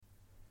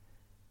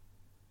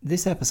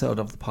This episode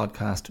of the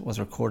podcast was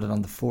recorded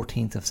on the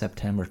 14th of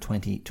September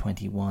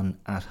 2021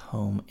 at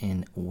home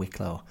in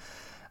Wicklow,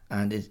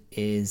 and it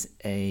is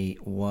a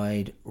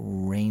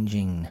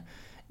wide-ranging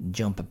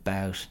jump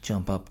about,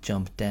 jump up,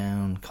 jump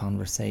down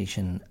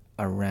conversation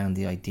around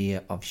the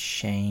idea of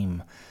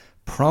shame,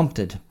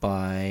 prompted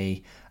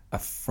by a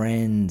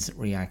friend's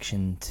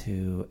reaction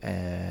to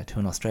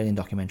an Australian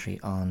documentary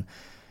on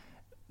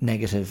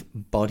negative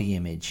body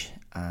image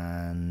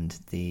and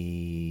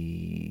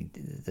the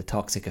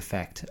toxic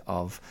effect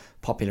of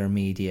popular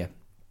media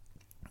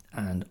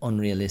and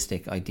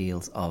unrealistic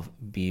ideals of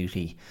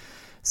beauty.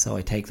 So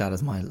I take that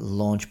as my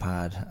launch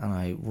pad and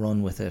I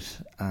run with it,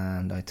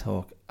 and I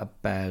talk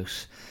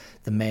about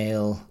the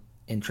male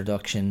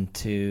introduction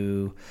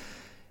to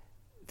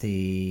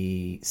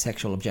the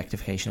sexual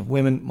objectification of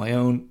women, my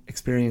own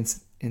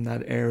experience in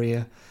that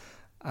area,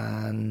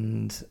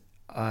 and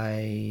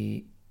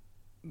I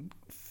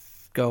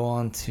go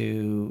on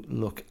to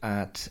look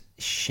at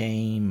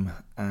shame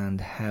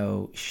and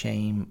how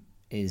shame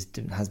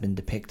has been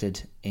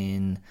depicted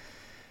in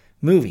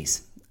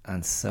movies.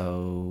 And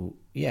so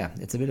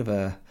it's a bit of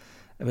a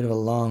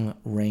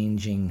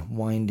long-ranging,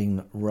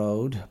 winding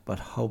road, but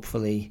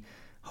hopefully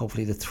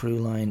the through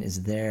line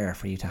is there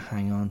for you to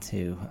hang on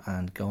to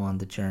and go on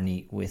the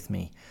journey with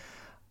me.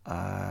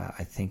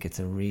 I think it's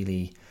a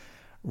really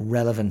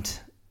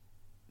relevant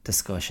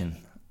discussion,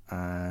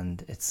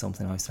 and it's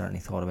something I've certainly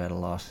thought about a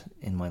lot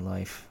in my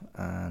life,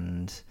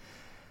 and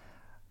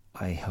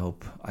I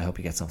hope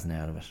you get something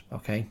out of it.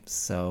 Okay,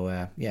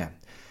 so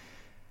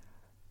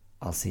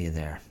I'll see you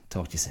there.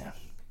 Talk to you soon.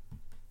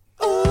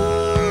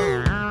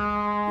 Ooh,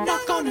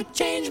 not gonna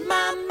change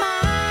my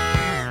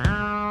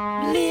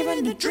mind,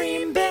 leaving the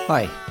dream bed.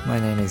 Hi, my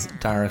name is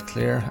Dara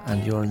Clear,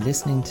 and you're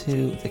listening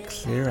to The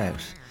Clear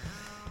Out.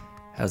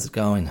 How's it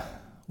going?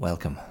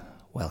 Welcome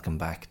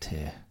back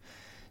to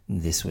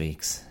this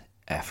week's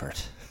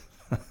effort.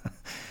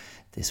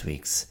 This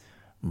week's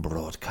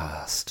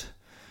broadcast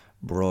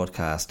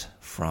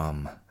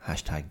from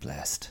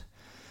 #blessed,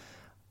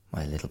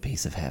 my little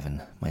piece of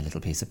heaven, my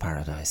little piece of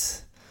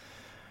paradise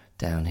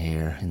down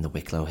here in the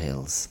Wicklow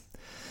Hills.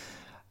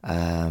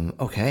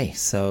 Okay,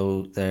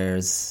 so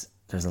there's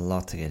a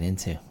lot to get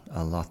into.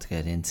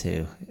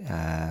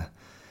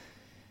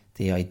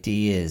 The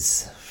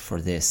ideas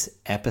for this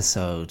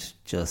episode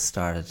just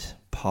started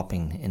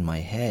popping in my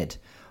head,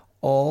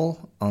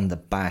 all on the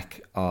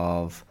back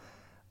of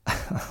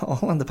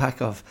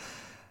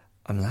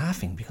I'm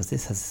laughing because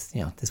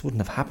this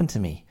wouldn't have happened to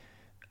me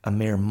a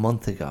mere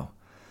month ago,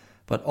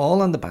 but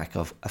all on the back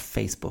of a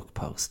Facebook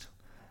post.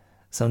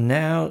 So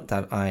now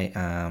that I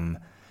am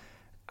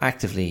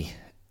actively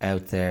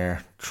out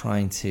there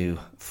trying to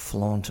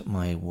flaunt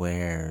my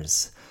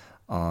wares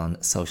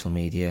on social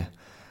media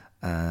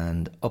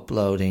and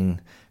uploading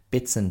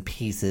bits and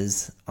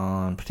pieces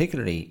on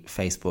particularly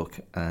Facebook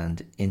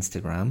and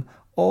Instagram,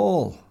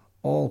 all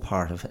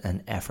part of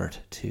an effort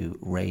to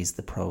raise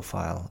the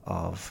profile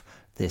of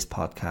this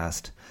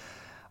podcast,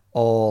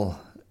 all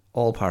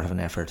part of an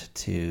effort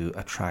to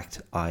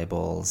attract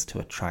eyeballs, to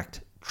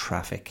attract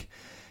traffic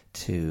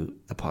to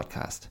the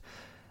podcast.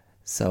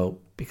 So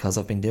because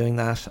I've been doing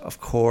that, of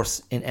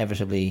course,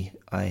 inevitably,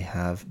 I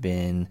have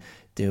been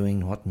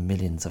doing what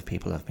millions of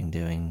people have been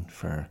doing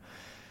for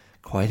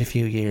quite a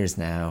few years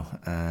now,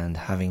 and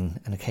having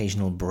an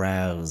occasional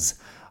browse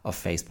of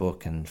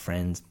Facebook, and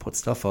friends put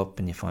stuff up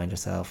and you find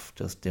yourself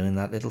just doing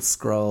that little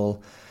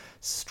scroll,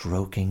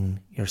 stroking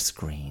your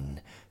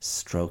screen,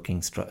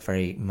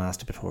 very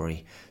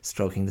masturbatory,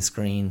 stroking the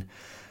screen.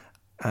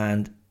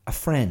 And a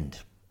friend,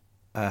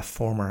 a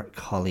former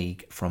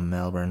colleague from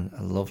Melbourne,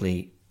 a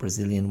lovely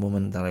Brazilian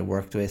woman that I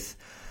worked with,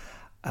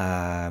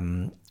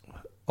 also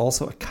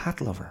a cat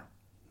lover.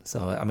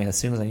 So, I mean, as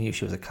soon as I knew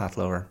she was a cat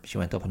lover, she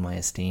went up in my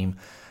esteem.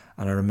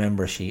 And I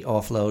remember she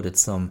offloaded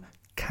some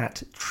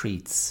cat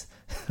treats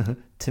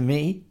to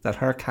me that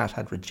her cat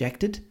had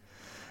rejected.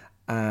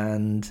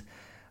 And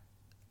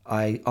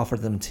I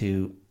offered them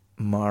to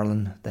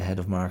Marlon, the head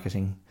of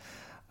marketing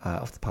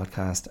of the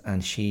podcast,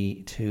 and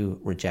she too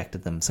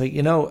rejected them. So,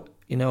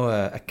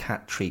 a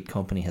cat treat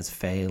company has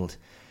failed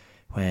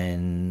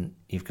when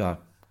you've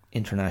got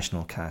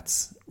international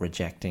cats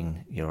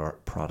rejecting your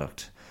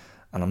product.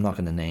 And I'm not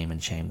going to name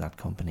and shame that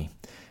company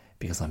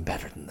because I'm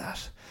better than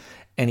that.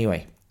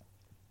 Anyway,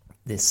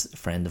 this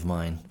friend of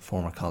mine,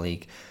 former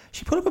colleague,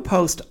 she put up a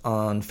post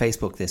on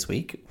Facebook this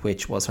week,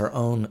 which was her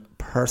own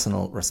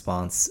personal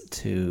response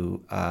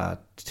to a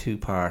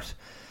 2-part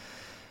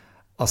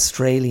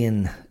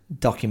Australian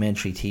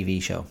documentary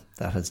TV show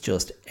that has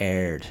just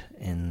aired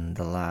in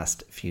the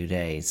last few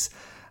days.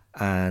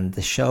 And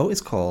the show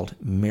is called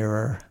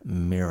Mirror,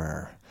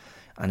 Mirror.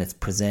 And it's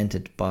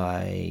presented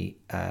by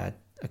a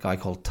guy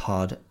called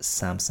Todd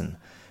Sampson,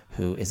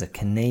 who is a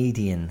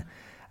Canadian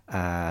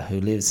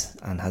who lives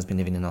and has been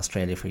living in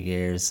Australia for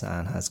years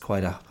and has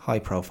quite a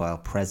high-profile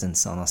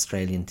presence on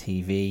Australian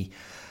TV,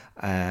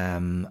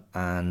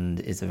 and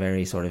is a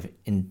very sort of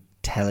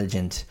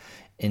intelligent,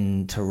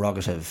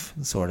 interrogative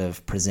sort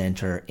of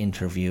presenter,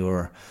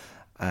 interviewer,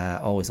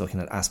 always looking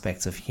at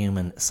aspects of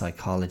human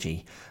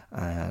psychology.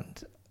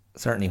 And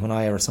certainly when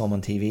I ever saw him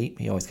on TV,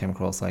 he always came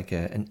across like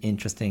an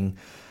interesting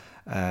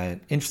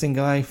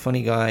guy,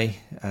 funny guy,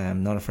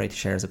 not afraid to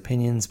share his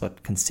opinions,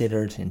 but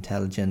considered,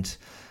 intelligent,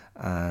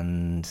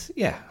 and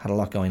yeah, had a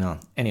lot going on.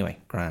 Anyway,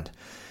 grand.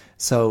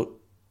 So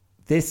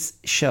this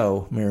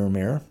show, Mirror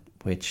Mirror,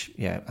 which,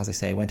 yeah, as I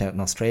say, went out on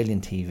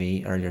Australian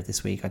TV earlier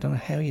this week. I don't know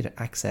how you'd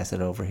access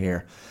it over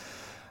here.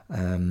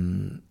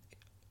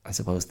 I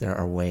suppose there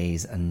are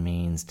ways and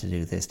means to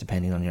do this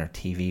depending on your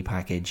TV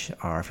package,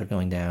 or if you're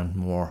going down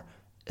more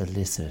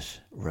illicit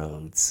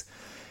roads.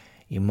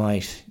 You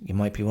might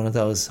be one of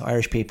those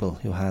Irish people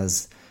who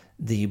has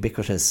the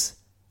ubiquitous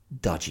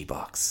dodgy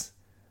box.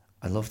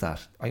 I love that.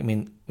 I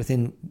mean,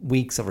 within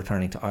weeks of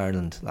returning to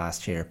Ireland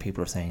last year,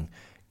 people were saying,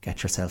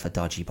 get yourself a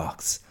dodgy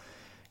box.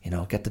 You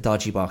know, get the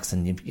dodgy box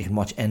and you can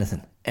watch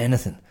anything in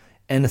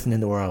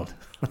the world.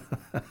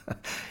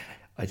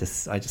 I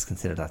just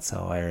consider that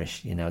so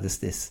Irish. You know,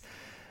 this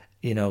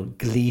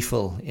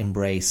gleeful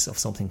embrace of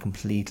something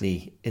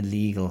completely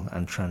illegal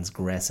and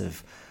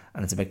transgressive,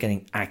 and it's about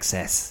getting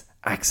access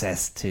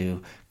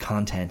to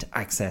content,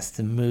 access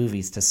to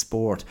movies, to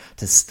sport,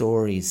 to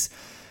stories,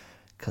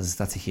 because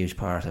that's a huge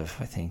part of,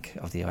 I think,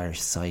 of the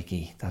Irish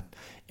psyche, that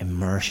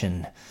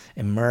immersion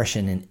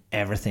in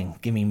everything.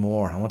 Give me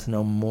more. I want to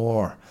know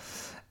more.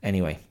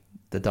 Anyway,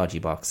 the dodgy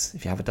box.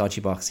 If you have a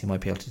dodgy box, you might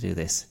be able to do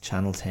this.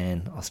 Channel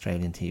 10,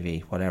 Australian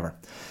TV, whatever.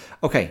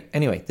 Okay,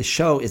 anyway, the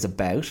show is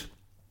about...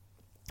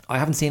 I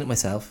haven't seen it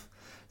myself,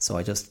 so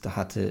I just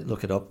had to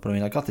look it up. But I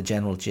mean, I got the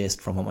general gist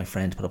from what my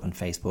friend put up on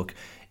Facebook.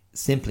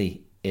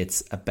 Simply,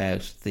 it's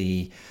about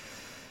the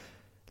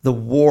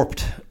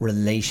warped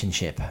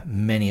relationship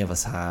many of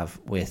us have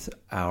with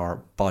our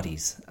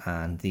bodies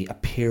and the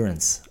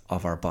appearance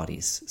of our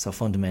bodies. So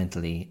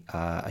fundamentally,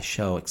 a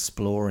show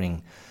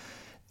exploring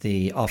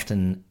the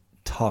often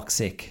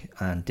toxic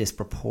and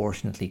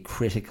disproportionately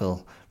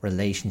critical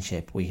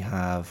relationship we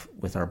have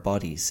with our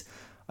bodies.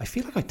 I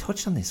feel like I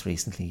touched on this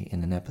recently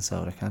in an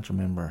episode. I can't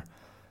remember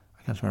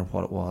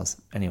what it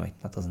was. Anyway,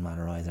 that doesn't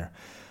matter either.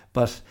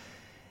 But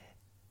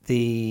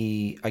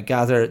I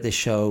gather this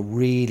show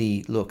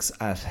really looks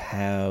at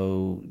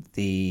how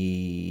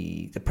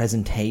the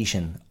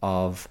presentation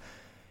of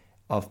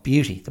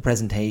beauty, the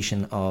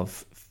presentation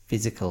of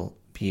physical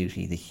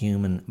beauty, the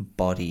human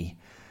body,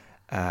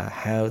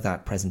 how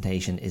that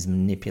presentation is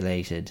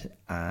manipulated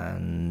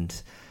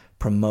and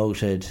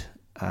promoted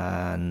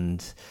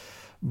and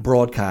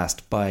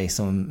broadcast by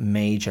some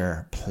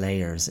major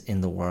players in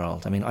the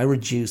world. I mean, I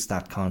reduce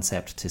that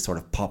concept to sort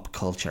of pop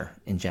culture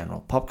in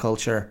general. Pop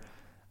culture,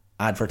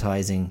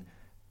 advertising,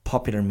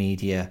 popular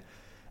media,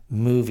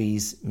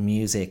 movies,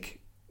 music,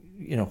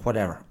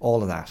 whatever,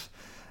 all of that.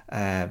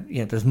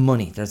 There's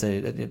money. There's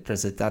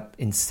that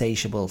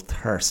insatiable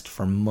thirst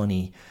for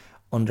money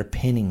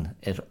underpinning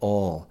it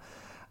all,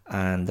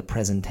 and the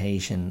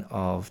presentation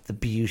of the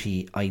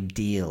beauty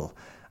ideal,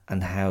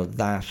 and how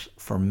that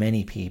for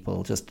many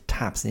people just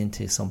taps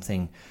into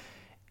something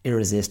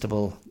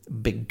irresistible,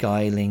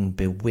 beguiling,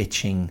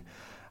 bewitching,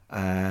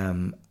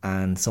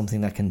 and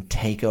something that can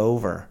take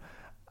over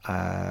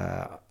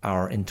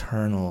our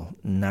internal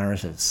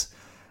narratives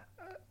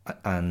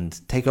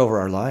and take over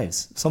our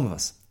lives. Some of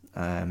us,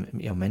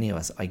 many of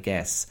us, I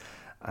guess.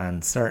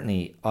 And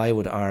certainly I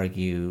would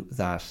argue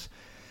that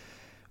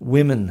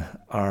women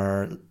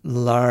are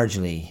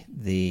largely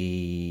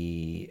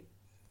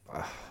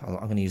I'm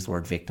going to use the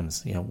word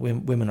victims.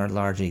 Women are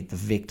largely the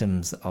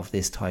victims of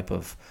this type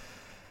of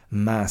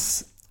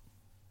mass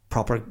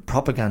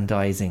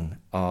propagandizing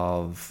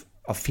of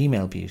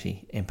female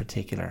beauty in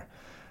particular.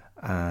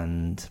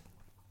 And,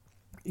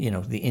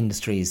 the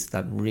industries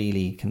that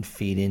really can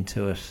feed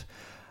into it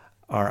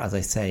are, as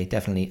I say,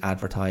 definitely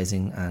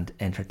advertising and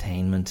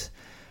entertainment,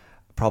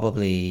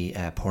 probably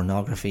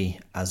pornography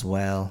as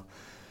well.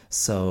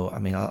 So, I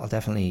mean, I'll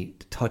definitely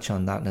touch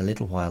on that in a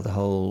little while. The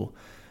whole,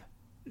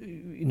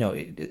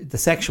 the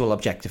sexual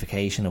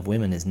objectification of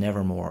women is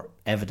never more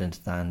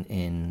evident than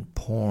in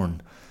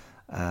porn.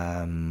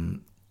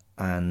 And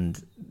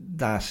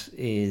that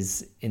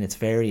is in its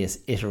various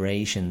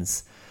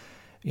iterations,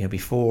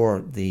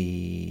 before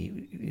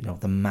the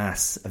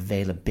mass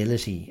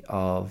availability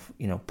of,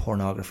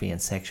 pornography and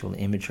sexual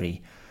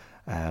imagery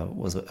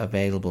was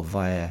available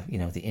via,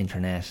 the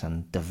internet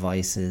and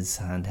devices,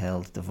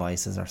 handheld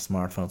devices or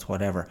smartphones,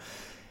 whatever.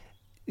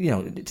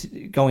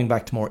 Going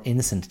back to more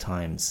innocent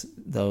times,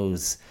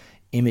 those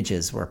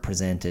images were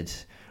presented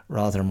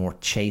rather more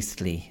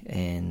chastely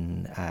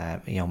in,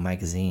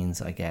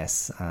 magazines, I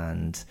guess,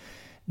 and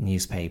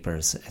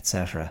newspapers,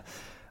 etc.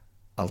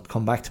 I'll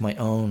come back to my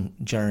own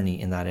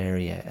journey in that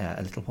area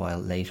a little while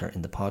later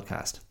in the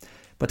podcast.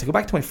 But to go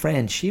back to my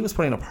friend, she was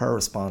putting up her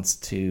response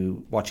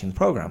to watching the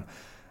programme.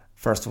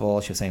 First of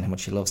all, she was saying how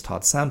much she loves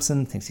Todd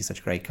Sampson, thinks he's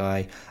such a great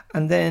guy.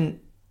 And then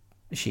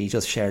she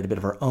just shared a bit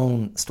of her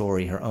own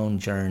story, her own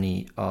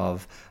journey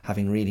of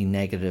having really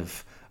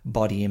negative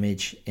body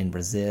image in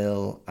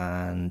Brazil,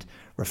 and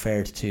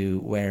referred to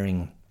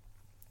wearing,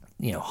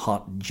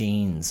 hot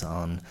jeans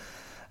on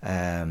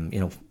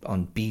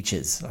on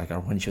beaches, or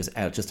when she was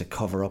out just to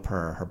cover up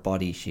her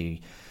body.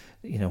 She,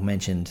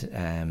 mentioned,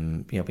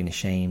 being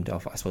ashamed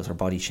of, I suppose, her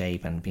body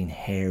shape and being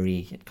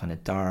hairy, kind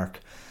of dark.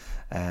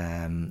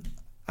 And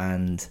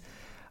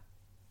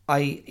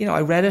I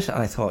read it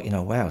and I thought,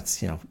 wow,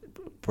 it's,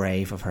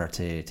 brave of her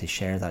to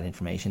share that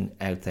information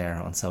out there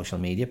on social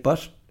media.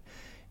 But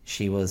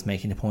she was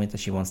making the point that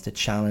she wants to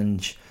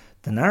challenge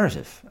the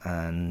narrative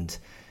and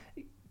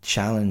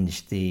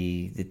challenge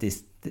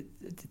this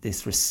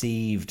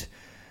received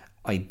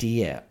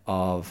idea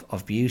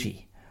of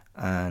beauty.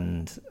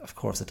 And of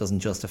course, it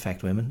doesn't just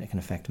affect women; it can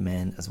affect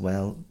men as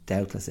well.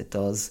 Doubtless, it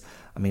does.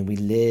 I mean, we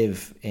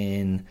live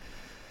in.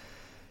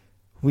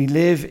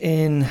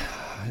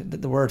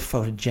 The word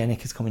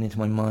photogenic is coming into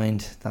my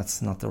mind.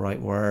 That's not the right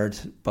word,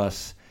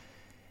 but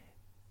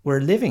we're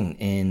living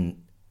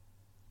in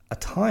a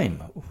time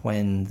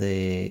when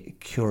the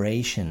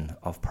curation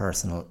of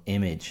personal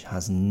image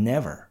has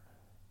never,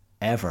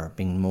 ever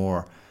been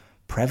more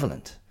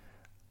prevalent.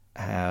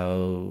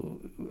 How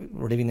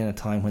we're living in a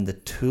time when the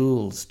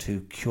tools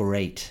to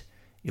curate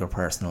your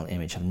personal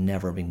image have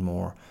never been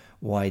more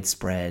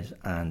widespread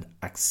and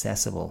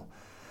accessible.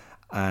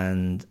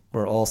 And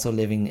we're also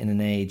living in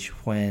an age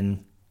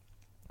when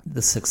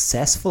the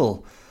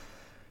successful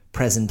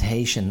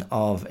presentation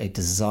of a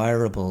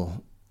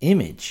desirable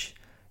image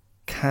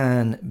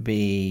can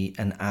be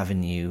an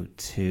avenue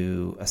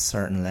to a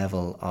certain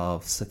level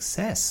of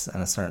success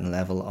and a certain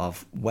level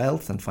of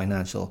wealth and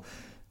financial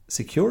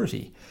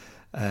security.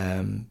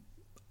 And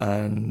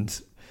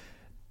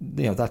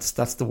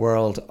that's the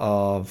world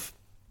of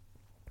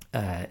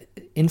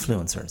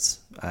influencers,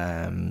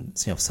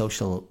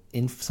 social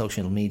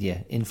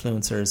media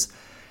influencers,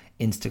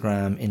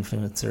 Instagram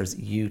influencers,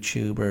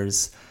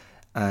 YouTubers,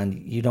 and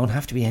you don't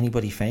have to be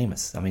anybody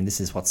famous. I mean,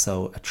 this is what's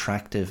so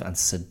attractive and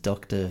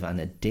seductive and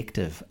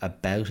addictive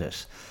about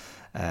it.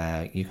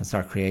 You can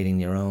start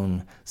creating your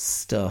own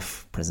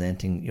stuff,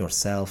 presenting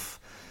yourself,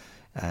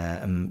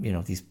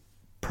 these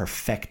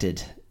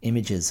perfected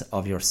images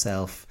of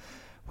yourself,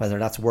 whether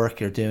that's work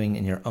you're doing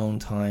in your own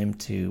time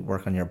to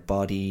work on your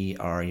body,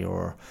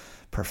 or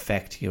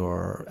perfect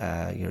your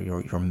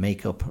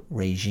makeup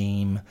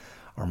regime,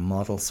 or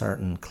model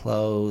certain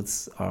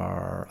clothes,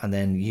 and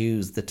then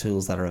use the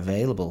tools that are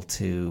available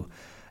to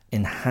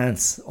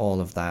enhance all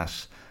of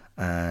that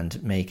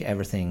and make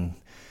everything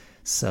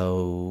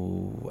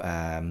so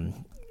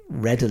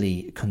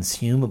readily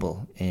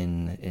consumable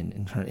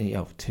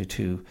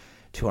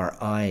to our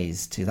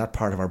eyes, to that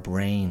part of our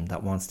brain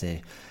that wants to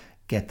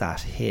get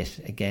that hit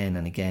again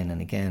and again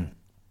and again.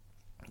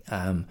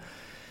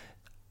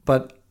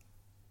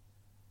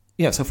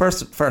 So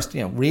first,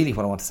 really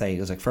what I want to say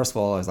is, like, first of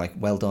all, I was like,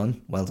 well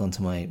done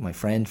to my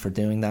friend for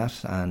doing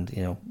that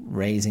and,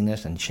 raising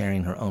it and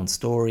sharing her own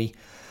story.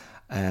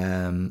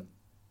 But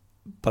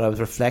I was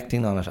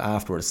reflecting on it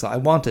afterwards. So I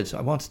wanted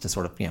to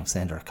sort of,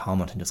 send her a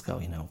comment and just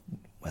go,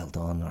 well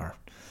done, or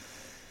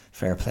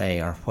fair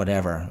play, or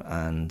whatever.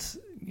 And,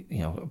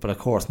 but of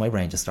course my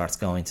brain just starts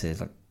going to,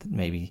 like,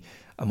 maybe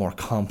a more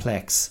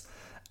complex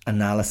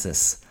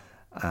analysis.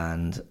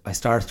 And I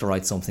started to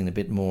write something a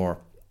bit more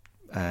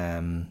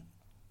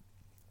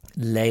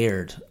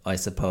layered, I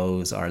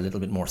suppose, or a little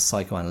bit more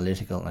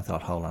psychoanalytical. And I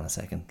thought, hold on a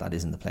second, that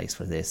isn't the place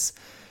for this,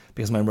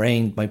 because my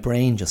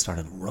brain just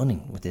started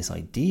running with this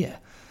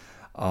idea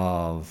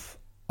of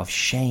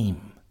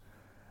shame.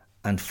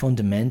 And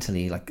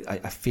fundamentally, like,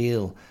 I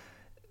feel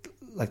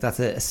like that's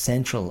a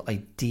central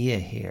idea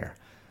here.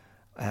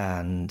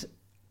 And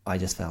I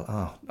just felt,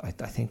 I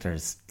think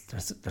there's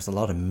a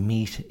lot of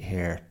meat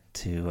here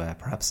to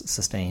perhaps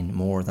sustain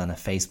more than a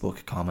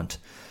Facebook comment.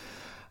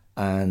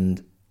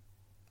 And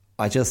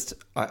I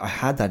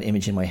had that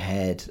image in my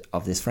head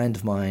of this friend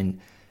of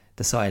mine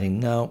deciding,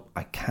 no,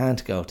 I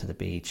can't go to the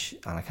beach,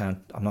 and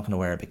I'm not going to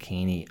wear a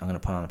bikini. I'm going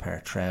to put on a pair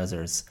of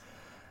trousers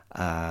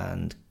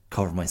and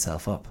cover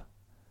myself up.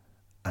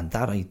 And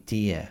that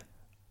idea,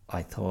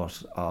 I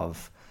thought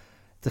of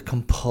the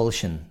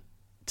compulsion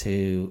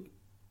to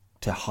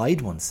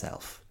hide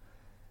oneself,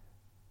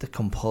 the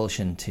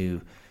compulsion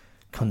to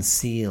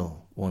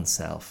conceal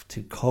oneself,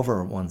 to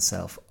cover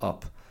oneself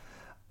up.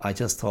 I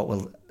just thought,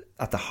 well,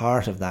 at the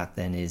heart of that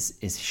then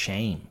is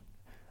shame.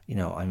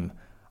 I'm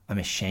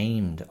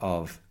ashamed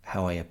of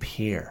how I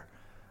appear.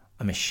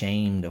 I'm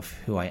ashamed of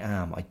who I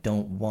am. I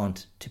don't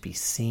want to be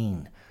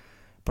seen,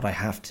 but I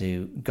have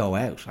to go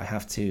out. I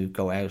have to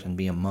go out and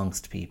be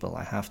amongst people.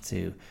 I have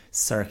to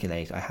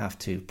circulate. I have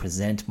to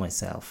present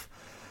myself.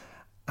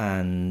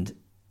 And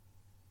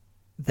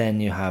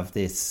then you have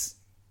this,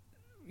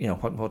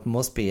 what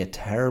must be a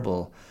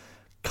terrible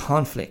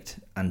conflict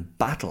and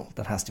battle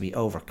that has to be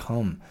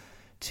overcome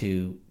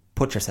to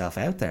put yourself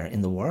out there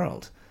in the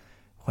world,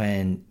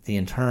 when the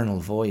internal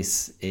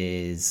voice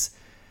is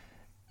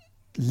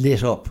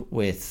lit up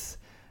with,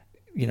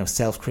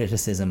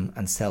 self-criticism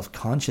and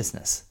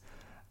self-consciousness.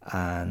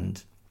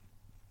 And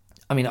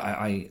I mean,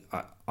 I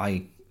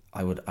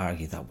would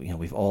argue that,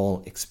 we've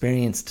all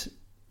experienced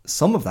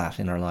some of that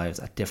in our lives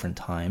at different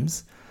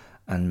times,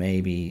 and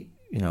maybe,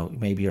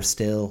 maybe you're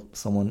still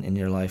someone in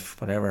your life,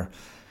 whatever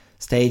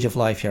stage of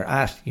life you're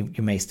at,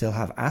 you may still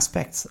have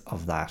aspects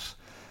of that.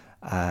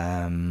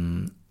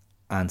 And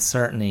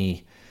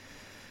certainly,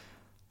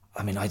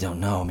 I mean, I don't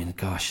know. I mean,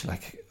 gosh,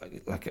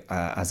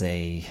 as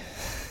a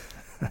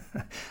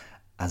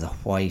as a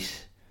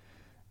white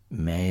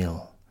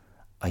male,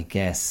 I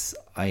guess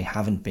I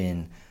haven't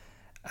been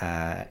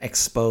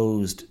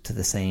exposed to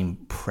the same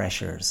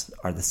pressures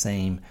or the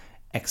same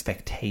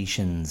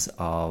expectations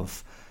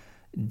of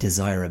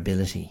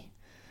desirability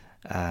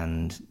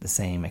and the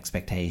same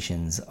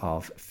expectations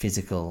of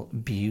physical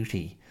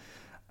beauty.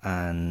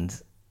 And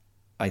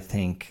I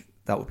think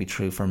that would be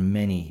true for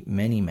many,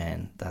 many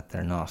men, that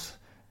they're not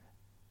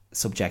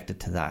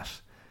subjected to that.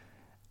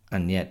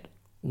 And yet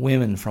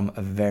women from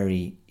a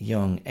very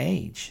young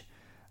age,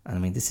 and I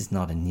mean, this is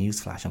not a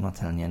newsflash, I'm not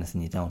telling you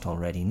anything you don't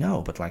already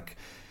know, but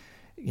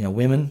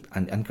women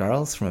and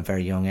girls from a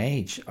very young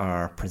age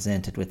are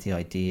presented with the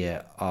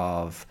idea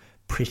of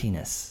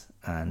prettiness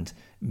and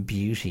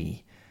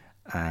beauty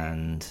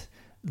and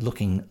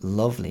looking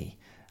lovely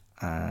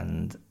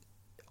and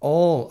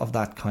all of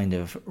that kind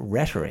of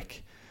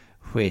rhetoric,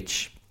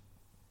 which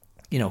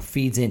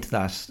feeds into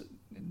that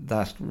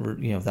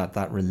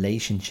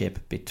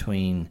relationship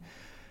between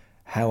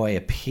how I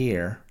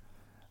appear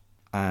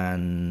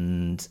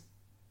and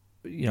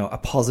a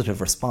positive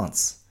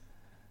response.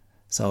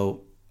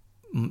 So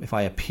if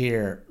I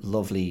appear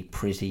lovely,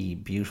 pretty,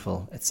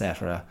 beautiful,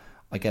 etc.,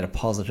 I get a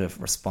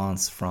positive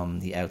response from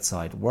the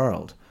outside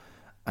world.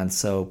 And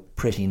so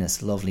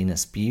prettiness,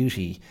 loveliness,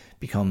 beauty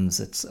becomes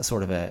a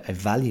sort of a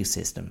value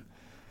system.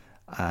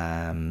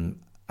 And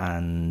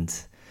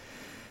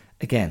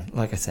again,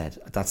 like I said,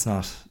 that's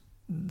not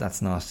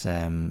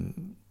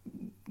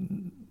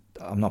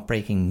I'm not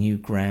breaking new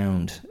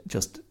ground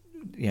just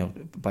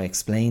by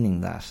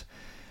explaining that.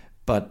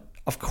 But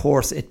of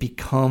course it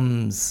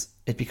becomes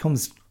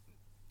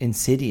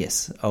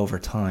insidious over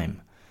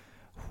time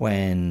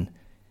when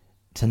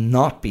to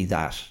not be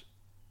that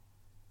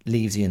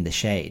leaves you in the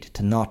shade.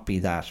 To not be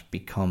that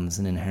becomes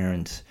an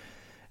inherent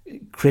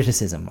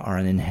criticism or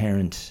an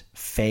inherent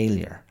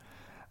failure,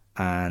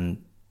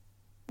 and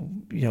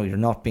you're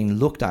not being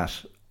looked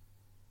at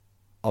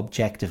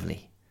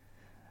objectively,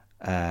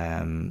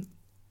 but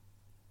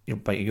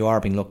you are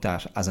being looked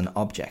at as an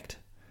object,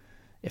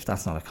 if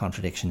that's not a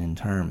contradiction in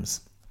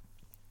terms.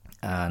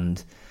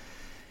 And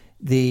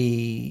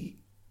the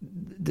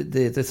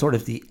sort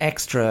of the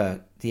extra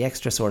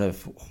sort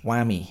of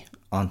whammy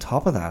on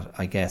top of that,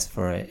 I guess,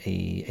 for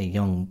a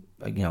young,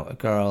 a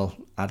girl,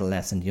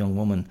 adolescent, young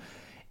woman,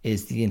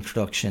 is the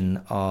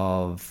introduction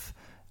of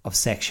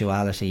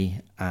sexuality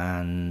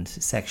and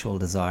sexual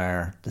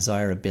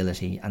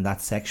desirability, and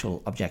that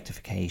sexual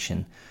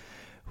objectification,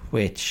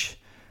 which,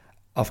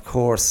 of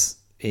course,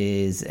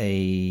 is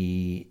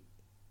a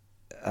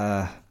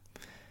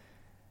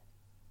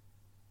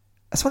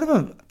sort of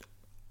a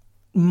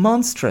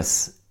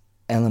monstrous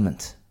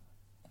element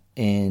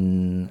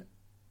in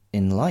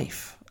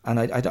life. And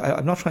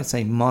I'm not trying to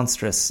say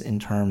monstrous in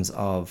terms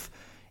of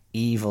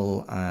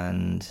evil,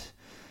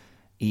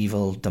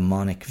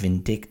 demonic,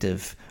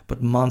 vindictive,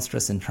 but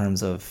monstrous in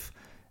terms of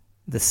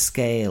the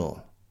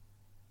scale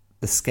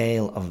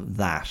of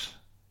that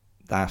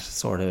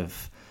sort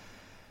of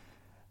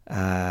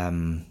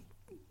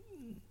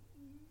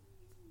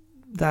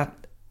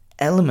that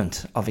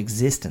element of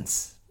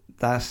existence,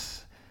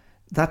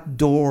 that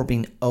door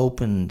being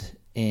opened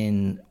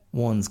in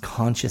one's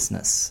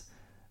consciousness,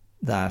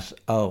 that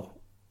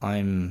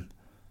I'm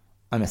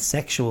a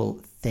sexual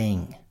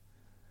thing.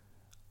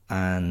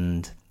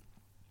 And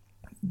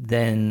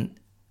then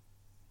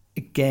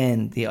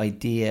again, the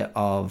idea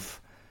of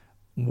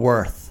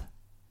worth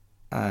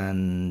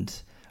and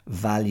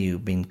value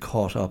being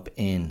caught up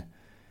in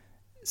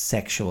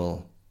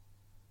sexual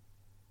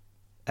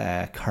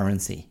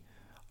currency,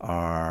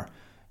 or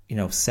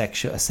a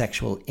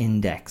sexual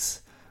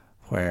index,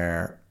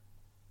 where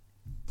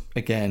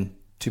again,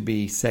 to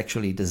be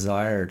sexually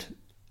desired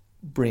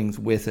brings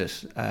with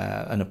it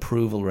an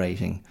approval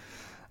rating,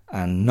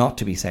 and not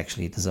to be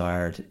sexually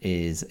desired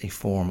is a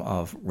form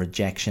of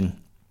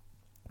rejection,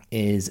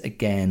 is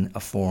again a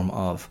form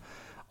of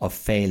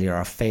failure,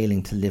 or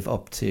failing to live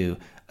up to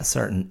a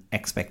certain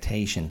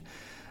expectation.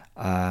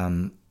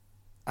 And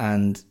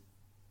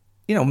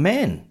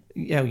men,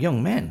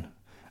 young men,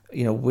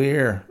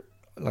 we're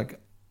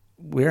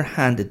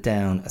handed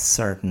down a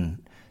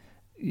certain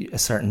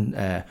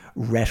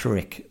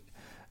rhetoric,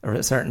 or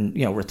a certain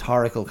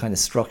rhetorical kind of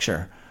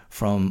structure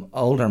from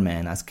older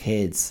men as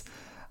kids,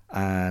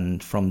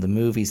 and from the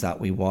movies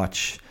that we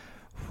watch,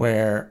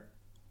 where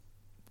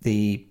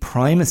the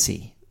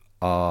primacy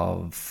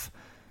of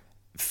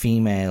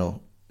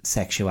female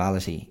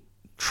sexuality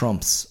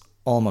trumps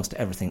almost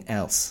everything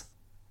else.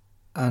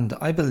 And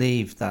I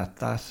believe that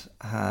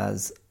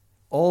has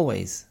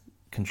always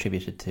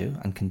contributed to,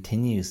 and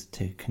continues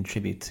to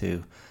contribute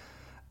to,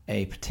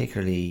 a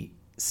particularly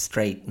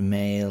straight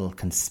male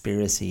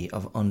conspiracy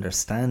of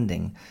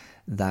understanding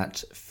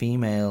that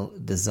female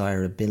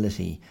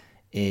desirability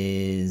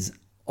is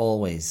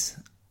always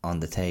on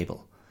the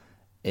table.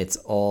 It's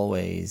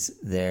always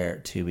there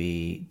to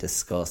be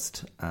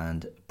discussed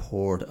and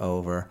pored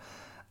over,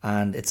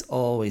 and it's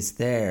always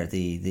there.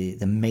 The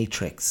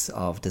matrix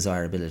of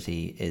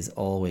desirability is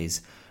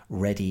always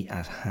ready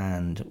at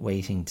hand,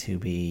 waiting to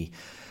be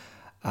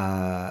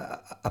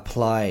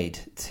applied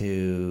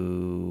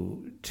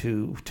to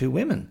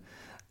women.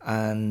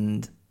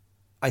 And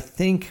I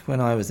think when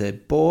I was a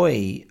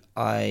boy,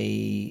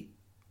 I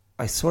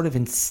sort of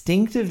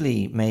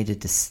instinctively made a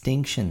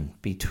distinction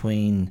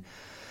between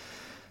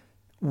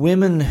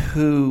women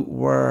who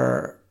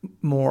were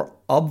more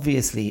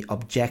obviously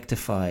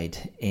objectified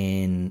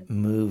in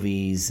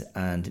movies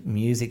and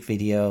music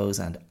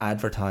videos and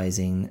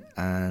advertising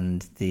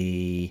and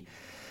the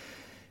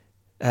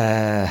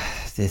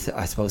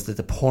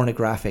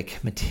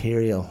pornographic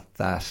material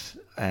that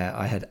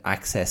I had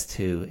access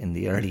to in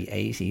the early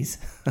 80s,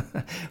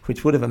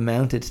 which would have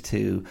amounted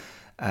to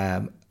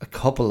a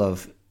couple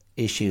of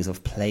issues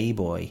of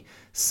Playboy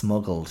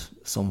smuggled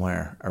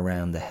somewhere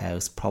around the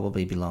house,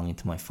 probably belonging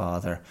to my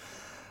father.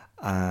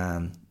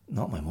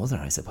 Not my mother,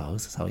 I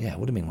suppose. So yeah, it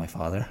would have been my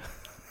father.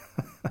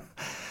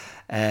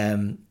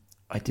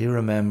 I do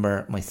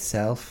remember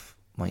myself,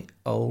 my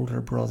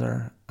older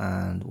brother,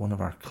 and one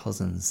of our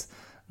cousins,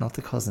 not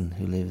the cousin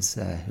who lives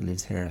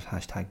here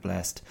at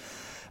 #blessed,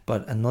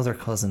 but another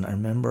cousin. I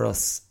remember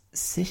us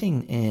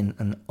sitting in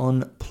an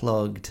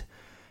unplugged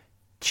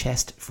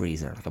chest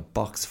freezer, like a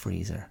box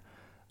freezer,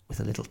 with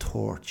a little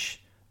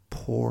torch,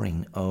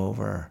 poring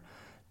over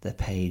the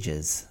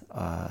pages,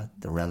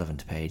 the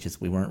relevant pages.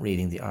 We weren't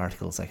reading the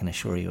articles, I can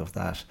assure you of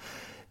that.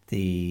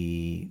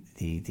 The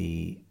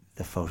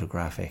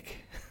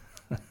photographic,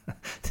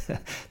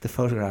 the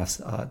photographs,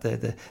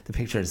 the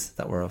pictures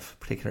that were of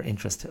particular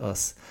interest to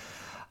us,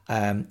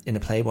 in a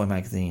Playboy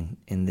magazine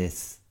in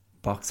this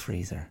box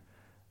freezer.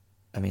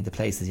 I mean, the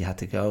places you had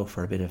to go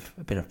for a bit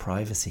of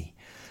privacy.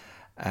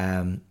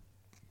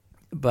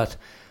 But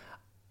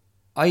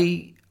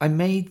I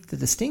made the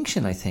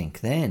distinction, I think,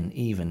 then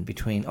even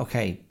between,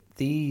 okay,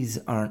 these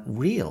aren't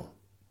real.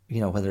 You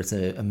know, whether it's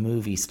a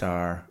movie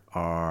star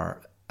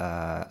or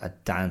a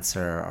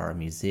dancer or a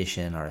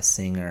musician or a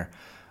singer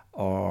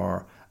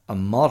or a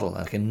model,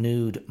 like a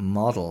nude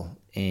model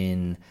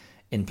in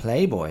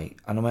Playboy.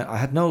 And I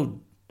had no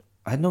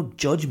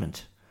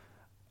judgment.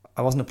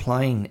 I wasn't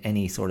applying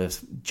any sort of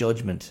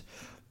judgment,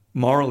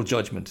 moral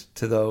judgment,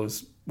 to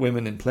those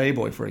women in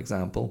Playboy, for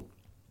example.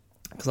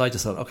 Because I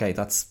just thought, okay,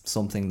 that's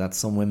something that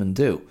some women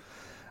do.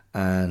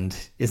 And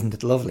isn't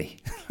it lovely?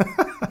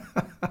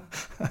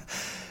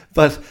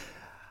 But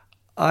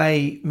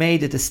I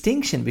made a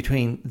distinction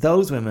between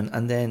those women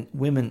and then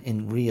women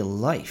in real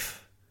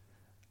life.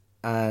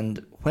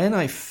 And when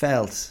I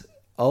felt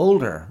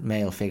older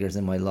male figures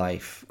in my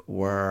life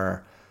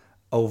were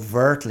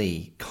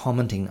overtly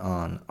commenting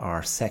on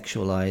or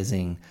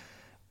sexualizing,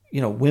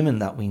 women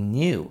that we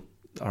knew,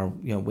 or,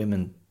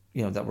 women,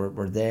 that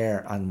were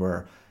there and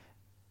were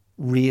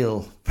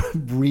real,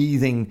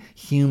 breathing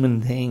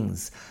human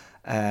things,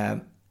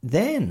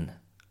 then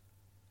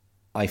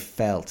I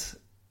felt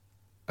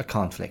a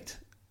conflict.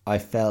 I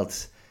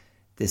felt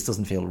this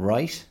doesn't feel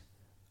right.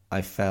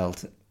 I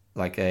felt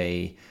like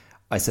I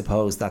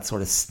suppose that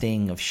sort of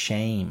sting of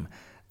shame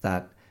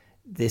that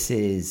this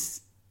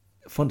is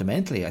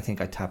fundamentally, I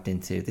think I tapped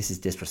into, this is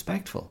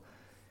disrespectful.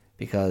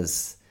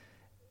 Because,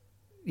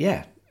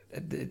 yeah,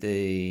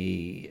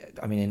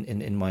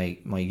 in my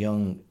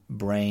young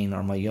brain,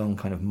 or my young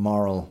kind of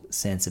moral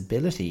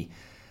sensibility,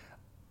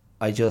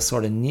 I just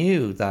sort of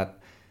knew that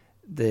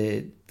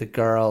the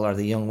girl or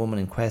the young woman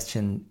in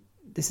question,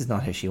 this is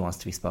not how she wants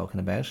to be spoken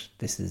about.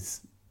 This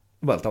is,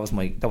 well, that was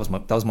my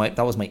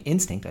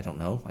instinct. I don't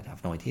know. I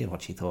have no idea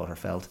what she thought or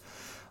felt.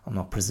 I'm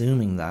not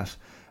presuming that,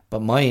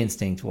 but my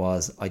instinct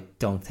was, I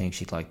don't think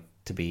she'd like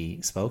to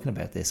be spoken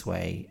about this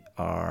way,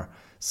 or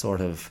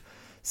sort of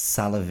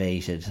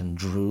salivated and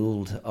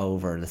drooled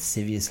over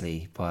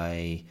lasciviously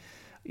by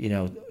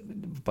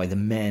the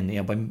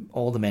men, by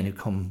all the men who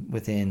come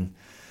within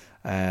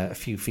a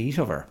few feet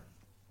of her.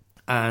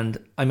 And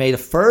I made a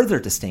further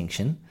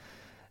distinction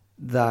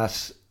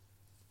that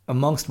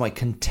amongst my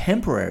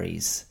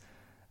contemporaries,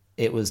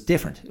 it was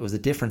different. It was a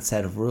different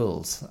set of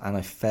rules. And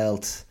I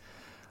felt,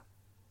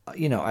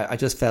 I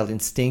just felt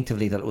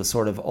instinctively that it was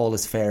sort of all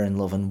is fair in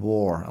love and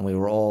war. And we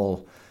were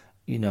all,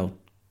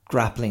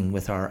 grappling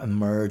with our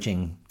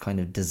emerging kind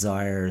of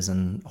desires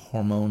and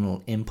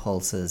hormonal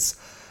impulses.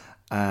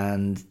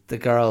 And the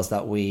girls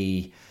that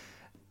we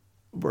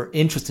were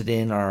interested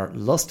in or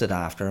lusted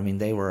after, I mean,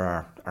 they were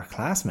our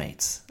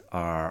classmates,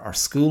 our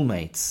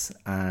schoolmates.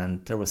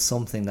 And there was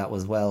something that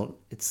was,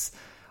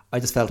 I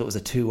just felt it was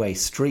a two-way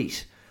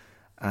street.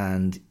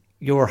 And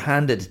you're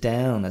handed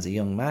down, as a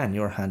young man,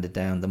 you're handed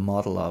down the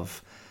model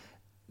of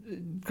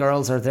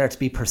girls are there to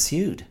be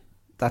pursued.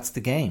 That's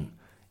the game.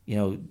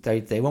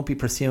 They won't be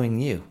pursuing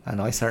you.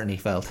 And I certainly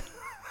felt,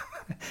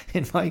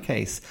 in my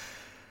case,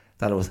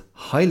 that it was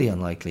highly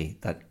unlikely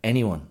that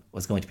anyone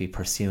was going to be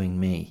pursuing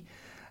me.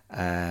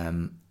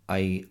 I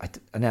need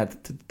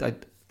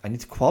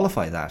to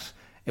qualify that.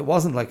 It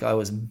wasn't like I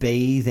was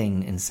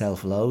bathing in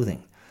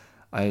self-loathing.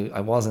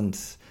 I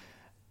wasn't,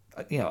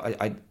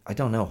 I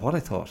don't know what I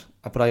thought,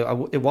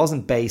 but it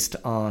wasn't based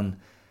on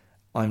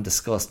I'm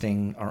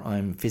disgusting or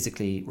I'm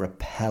physically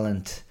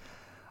repellent.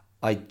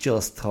 I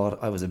just thought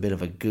I was a bit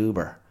of a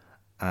goober,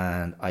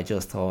 and I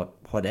just thought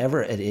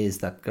whatever it is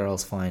that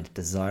girls find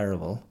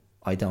desirable,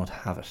 I don't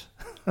have it.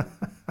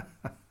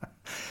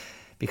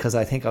 Because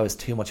I think I was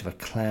too much of a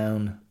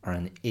clown or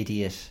an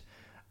idiot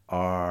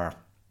or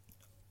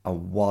a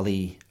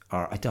wally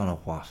or I don't know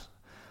what.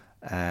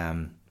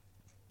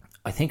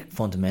 I think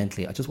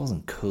fundamentally I just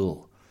wasn't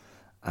cool,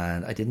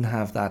 and I didn't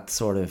have that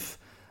sort of,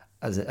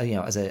 as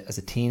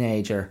a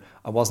teenager,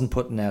 I wasn't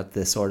putting out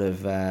this sort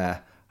of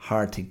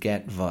hard to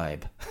get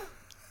vibe.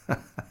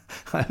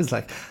 I was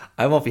like,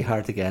 I won't be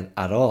hard to get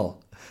at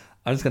all.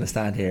 I'm just going to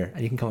stand here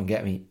and you can come and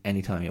get me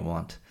anytime you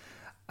want.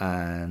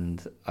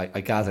 And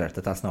I gather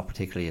that that's not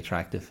particularly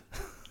attractive.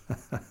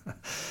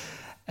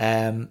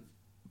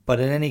 But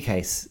in any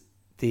case,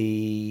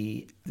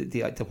 the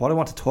what I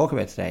want to talk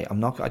about today, I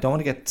don't want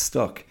to get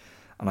stuck,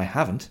 and I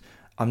haven't.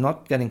 I'm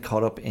not getting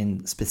caught up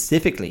in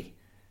specifically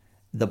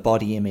the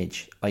body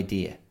image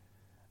idea.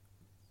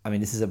 I mean,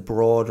 this is a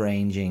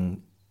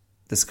broad-ranging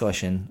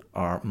discussion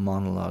or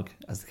monologue,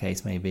 as the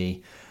case may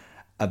be,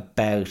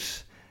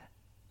 about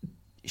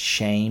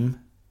shame,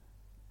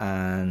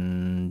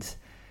 and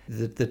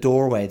the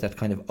doorway that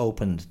kind of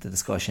opened the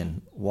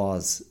discussion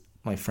was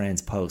my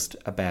friend's post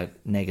about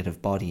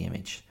negative body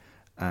image.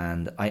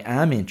 And I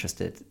am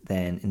interested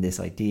then in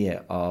this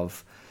idea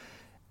of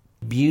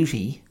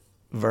beauty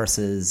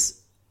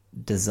versus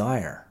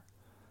desire.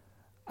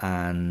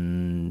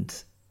 And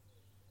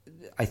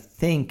I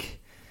think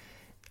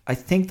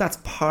that's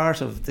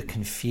part of the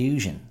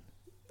confusion.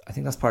 I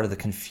think that's part of the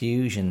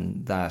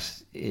confusion that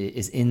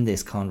is in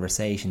this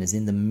conversation, is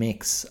in the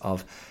mix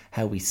of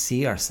how we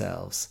see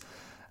ourselves.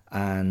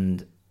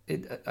 And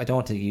I don't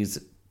want to use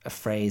a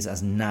phrase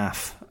as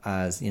naff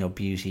as,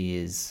 beauty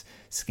is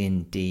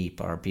skin deep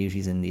or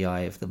beauty's in the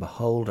eye of the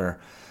beholder.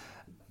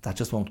 That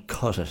just won't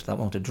cut it. That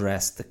won't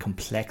address the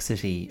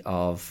complexity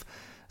of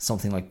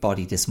something like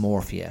body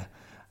dysmorphia,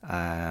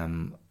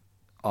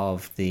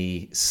 of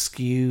the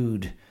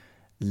skewed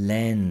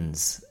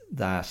lens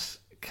that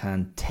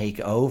can take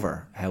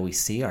over how we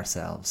see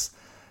ourselves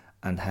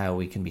and how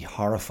we can be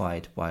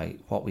horrified by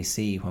what we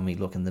see when we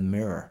look in the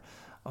mirror,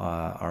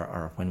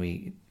 or when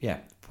we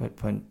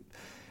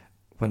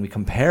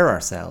compare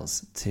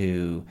ourselves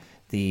to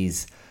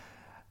these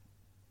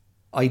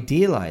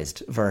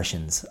idealized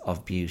versions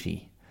of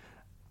beauty.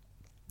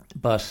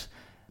 But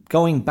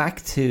going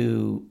back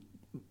to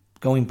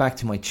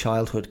my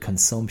childhood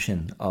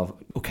consumption of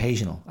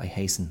occasional, I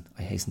hasten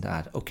to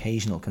add,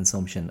 occasional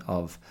consumption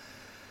of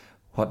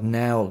what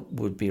now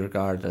would be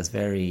regarded as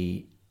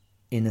very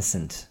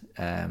innocent,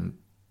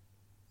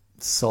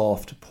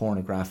 soft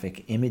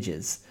pornographic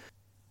images.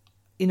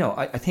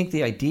 I think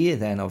the idea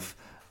then of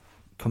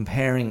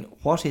comparing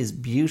what is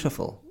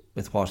beautiful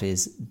with what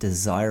is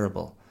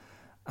desirable,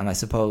 and I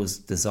suppose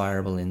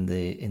desirable in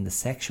the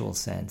sexual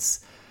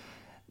sense,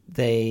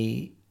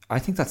 I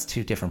think that's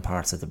two different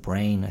parts of the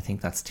brain. I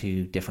think that's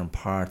two different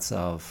parts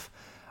of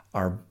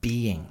our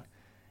being,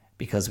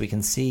 because we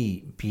can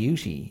see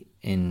beauty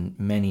in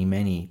many,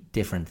 many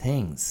different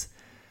things.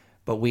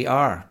 But we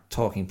are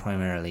talking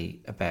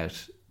primarily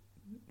about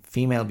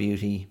female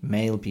beauty,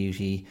 male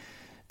beauty,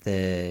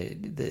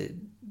 the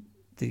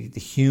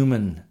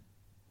human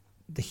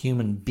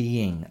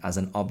being as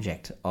an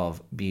object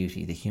of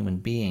beauty, the human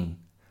being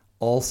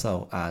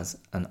also as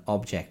an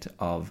object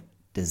of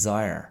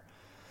desire.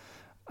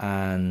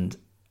 And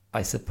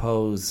I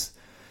suppose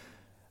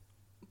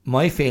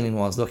my feeling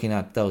was, looking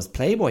at those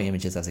Playboy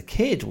images as a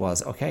kid,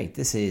 was, okay,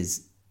 this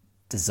is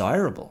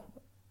desirable.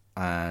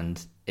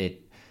 And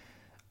it,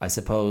 I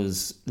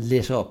suppose,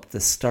 lit up the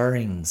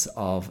stirrings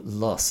of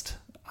lust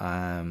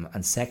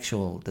and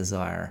sexual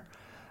desire.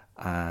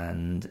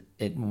 And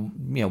it,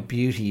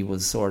 beauty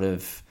was sort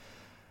of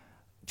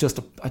just,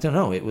 it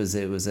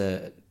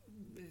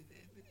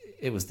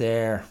was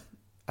there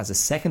as a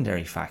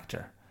secondary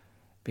factor,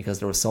 because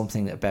there was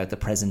something about the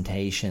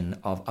presentation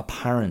of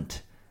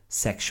apparent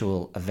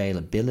sexual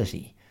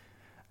availability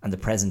and the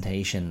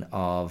presentation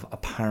of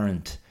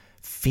apparent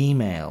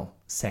female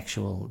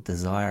sexual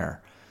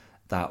desire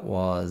that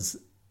was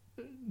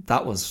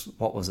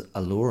what was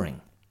alluring.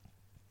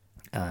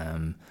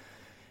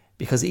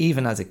 Because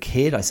even as a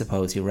kid, I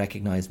suppose you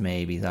recognise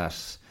maybe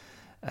that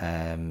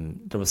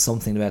there was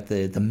something about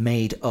the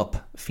made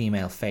up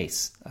female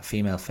face, a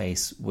female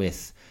face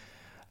with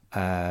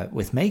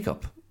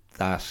makeup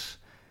that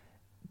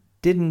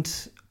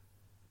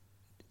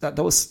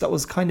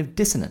was kind of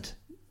dissonant,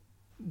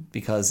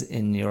 because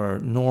in your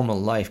normal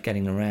life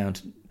getting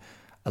around,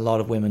 a lot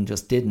of women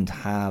just didn't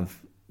have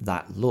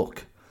that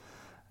look.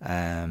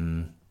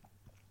 And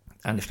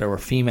if there were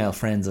female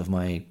friends of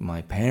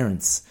my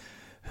parents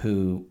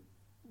who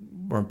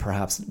were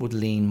perhaps would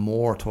lean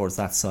more towards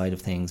that side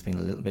of things, being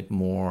a little bit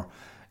more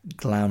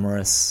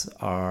glamorous,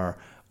 or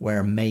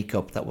wear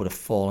makeup that would have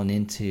fallen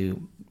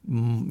into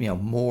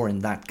more in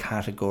that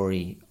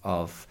category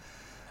of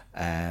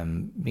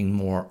being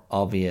more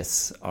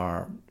obvious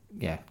or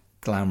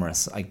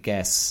glamorous, I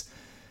guess,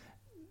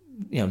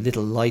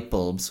 little light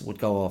bulbs would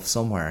go off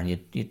somewhere and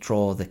you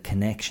draw the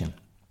connection.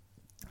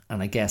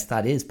 And I guess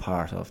that is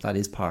part of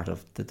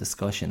the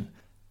discussion.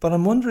 But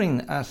I'm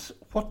wondering, at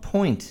what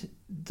point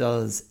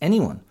does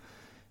anyone,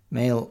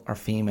 male or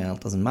female,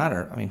 doesn't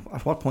matter. I mean,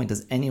 at what point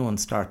does anyone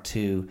start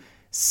to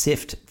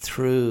sift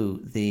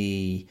through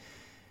the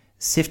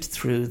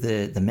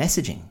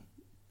messaging?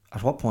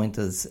 At what point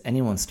does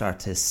anyone start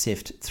to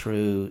sift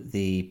through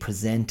the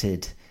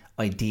presented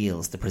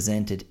ideals, the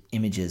presented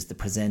images, the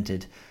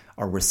presented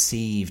or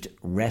received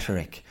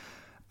rhetoric?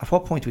 At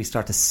what point do we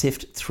start to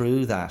sift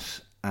through that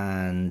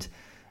and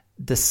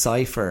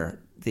decipher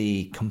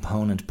the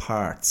component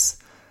parts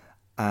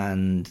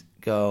and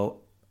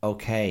go,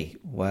 okay,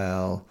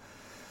 well,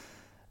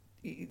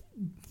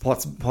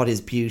 what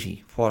is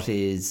beauty? What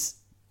is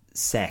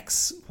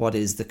sex? What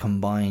is the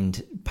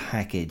combined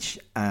package?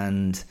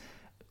 And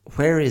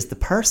where is the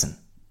person?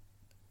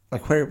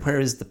 Like, where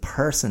is the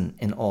person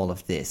in all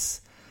of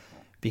this?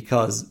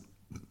 Because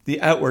the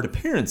outward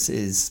appearance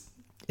is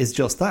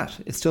just that.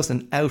 It's just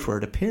an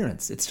outward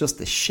appearance. It's just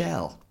the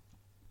shell.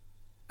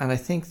 And I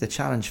think the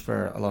challenge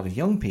for a lot of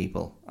young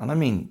people, and I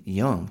mean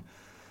young,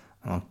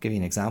 and I'll give you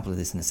an example of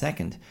this in a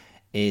second,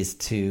 is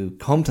to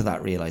come to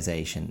that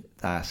realization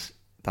that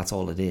that's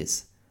all it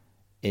is.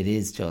 It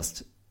is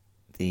just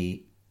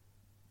the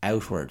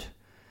outward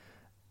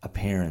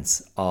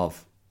appearance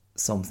of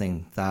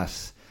something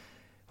that,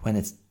 when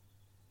it's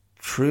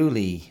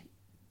truly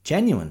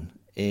genuine,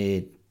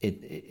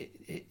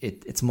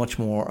 it's much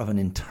more of an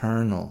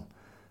internal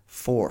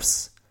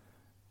force,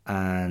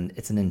 and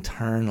it's an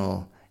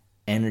internal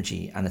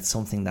energy, and it's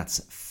something that's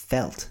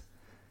felt,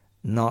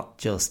 not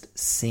just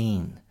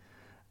seen.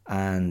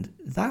 And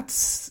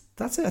that's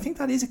I think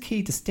that is a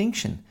key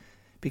distinction,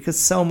 because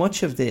so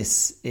much of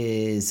this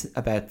is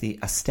about the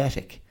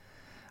aesthetic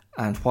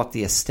and what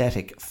the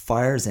aesthetic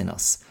fires in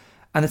us.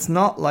 And it's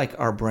not like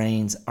our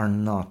brains are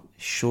not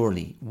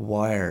surely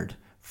wired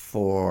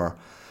for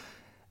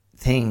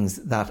things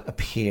that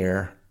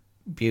appear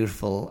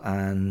beautiful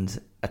and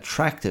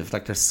attractive.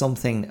 Like, there's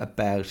something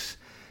about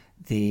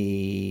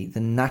the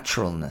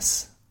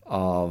naturalness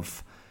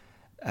of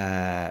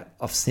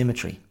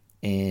symmetry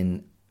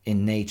in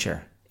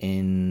nature,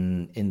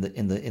 in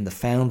the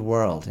found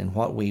world, in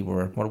what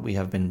we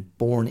have been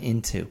born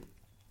into.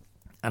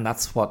 And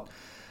that's what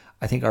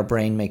I think our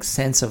brain makes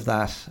sense of,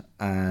 that,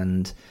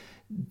 and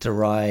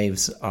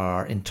derives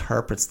or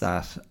interprets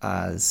that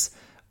as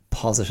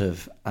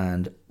positive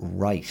and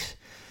right.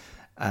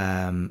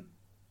 And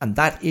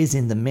that is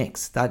in the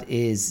mix. That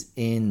is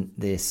in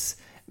this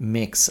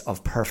mix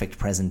of perfect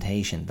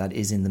presentation. That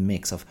is in the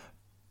mix of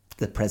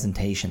the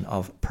presentation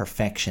of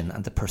perfection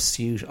and the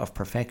pursuit of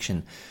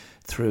perfection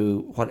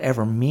through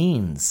whatever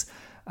means,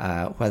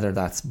 whether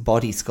that's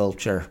body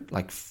sculpture,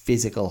 like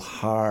physical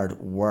hard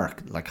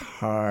work, like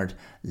hard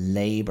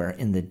labor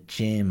in the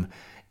gym,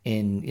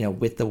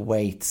 with the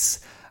weights,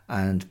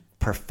 and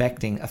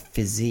perfecting a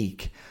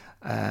physique.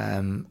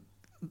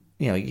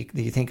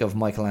 You think of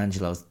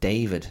Michelangelo's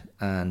David,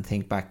 and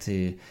think back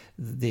to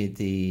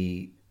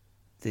the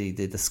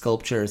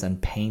sculptures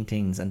and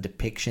paintings and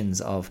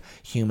depictions of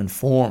human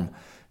form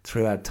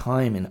throughout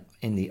time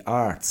in the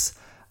arts,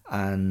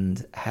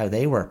 and how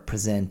they were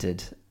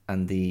presented,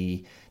 and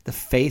the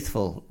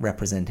faithful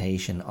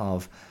representation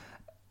of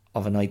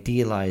an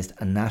idealized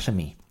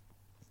anatomy.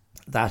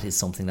 That is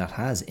something that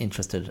has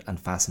interested and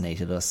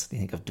fascinated us. You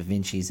think of Da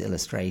Vinci's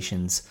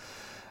illustrations.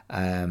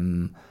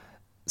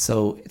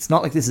 So it's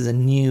not like this is a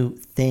new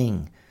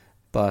thing,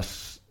 but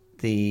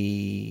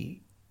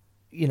the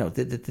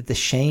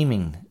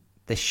shaming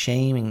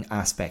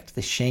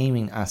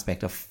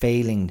aspect of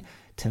failing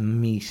to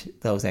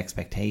meet those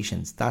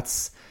expectations,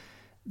 that's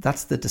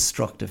the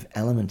destructive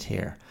element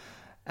here.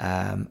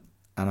 And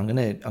I'm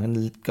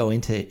gonna go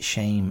into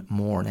shame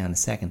more now in a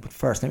second. But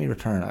first, let me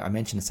return. I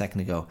mentioned a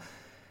second ago,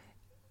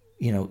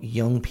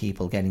 young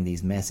people getting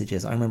these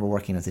messages. I remember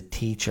working as a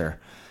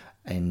teacher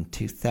in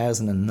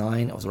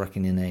 2009. I was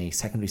working in a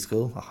secondary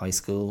school, a high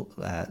school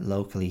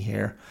locally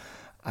here,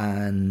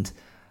 and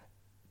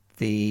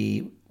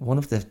one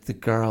of the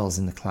girls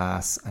in the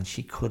class, and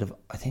she could have,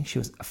 I think she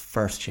was a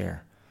first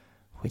year,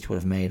 which would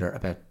have made her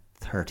about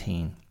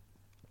 13,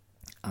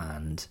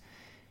 and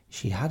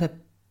she had a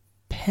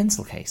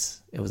pencil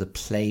case. It was a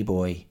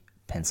Playboy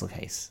pencil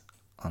case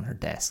on her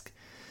desk,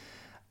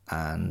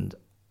 and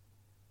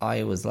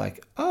I was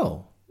like,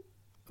 oh,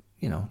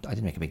 I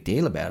didn't make a big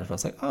deal about it. I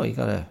was like, oh, you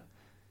got a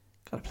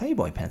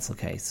Playboy pencil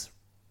case.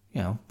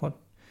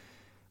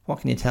 What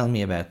can you tell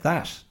me about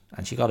that?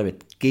 And she got a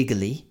bit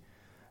giggly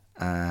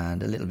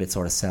and a little bit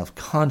sort of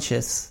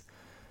self-conscious,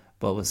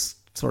 but was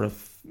sort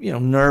of,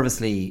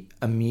 nervously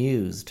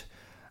amused.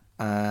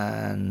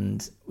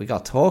 And we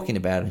got talking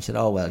about it, and she said,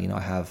 oh, well, I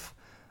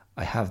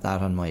have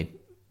that on my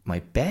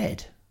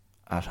bed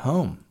at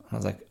home. And I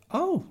was like,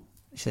 oh.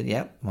 She said,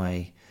 yeah,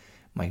 my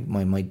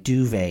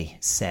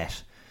duvet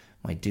set,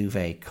 my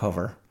duvet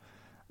cover.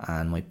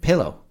 and my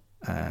pillow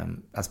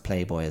as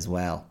Playboy as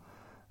well.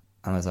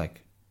 And I was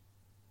like,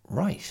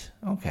 right,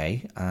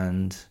 okay.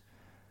 And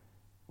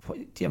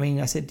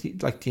I said,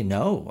 do you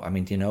know? I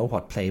mean, do you know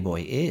what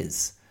Playboy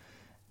is?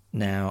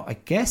 Now, I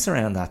guess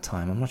around that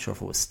time, I'm not sure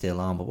if it was still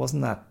on, but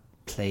wasn't that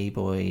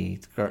Playboy,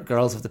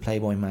 Girls of the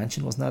Playboy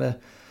Mansion? Wasn't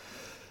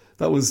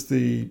that was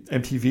the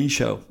MTV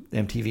show, the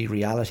MTV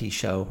reality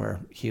show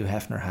where Hugh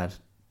Hefner had, there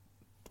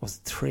was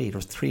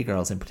three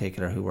girls in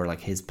particular who were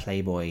like his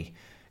Playboy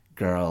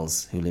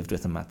girls who lived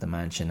with him at the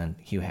mansion, and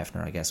Hugh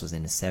Hefner, I guess, was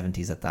in his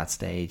 70s at that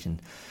stage,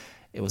 and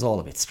it was all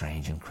a bit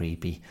strange and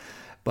creepy.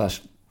 But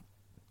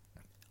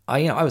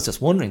I was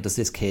just wondering, does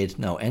this kid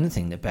know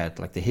anything about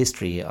like the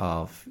history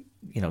of,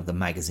 the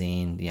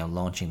magazine,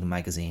 launching the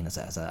magazine as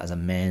a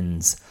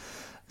men's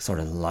sort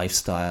of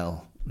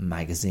lifestyle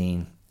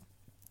magazine,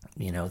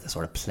 the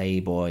sort of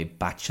Playboy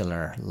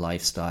bachelor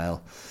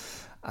lifestyle,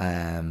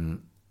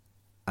 and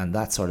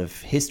that sort of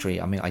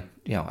history. I mean, I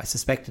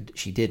suspected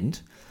she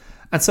didn't,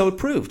 and so it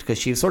proved, because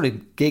she was sort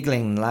of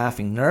giggling and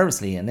laughing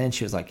nervously, and then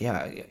she was like,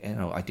 "Yeah,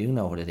 I do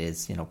know what it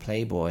is.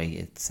 Playboy.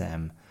 It's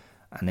and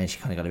then she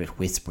kind of got a bit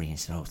whispery and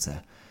she said, "Oh, it's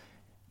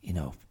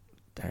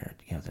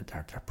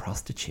they're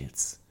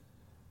prostitutes."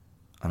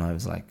 And I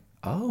was like,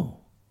 oh.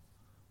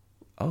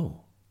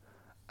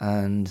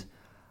 And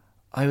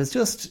I was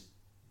just,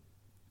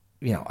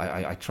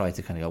 I tried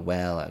to kind of go,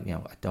 well, I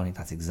don't think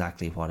that's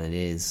exactly what it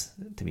is,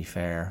 to be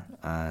fair.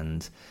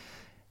 And,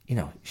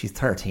 she's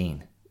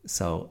 13,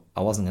 so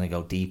I wasn't going to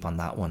go deep on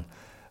that one.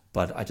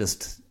 But I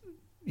just,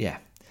 I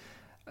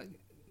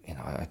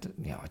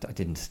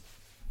didn't,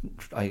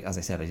 as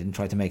I said, I didn't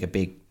try to make a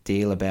big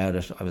deal about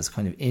it. I was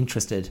kind of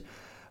interested,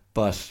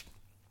 but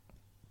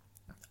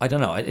I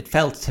don't know. It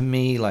felt to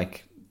me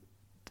like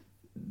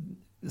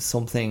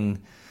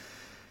something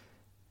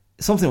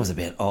was a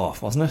bit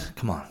off, wasn't it?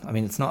 Come on. I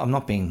mean, it's not. I'm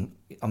not being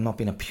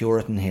a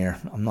Puritan here.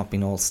 I'm not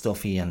being all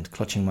stuffy and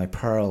clutching my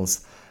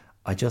pearls.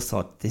 I just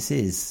thought this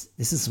is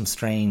some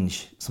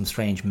strange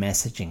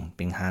messaging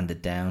being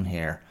handed down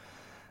here,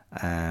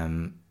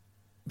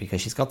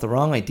 because she's got the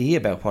wrong idea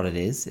about what it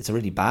is. It's a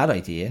really bad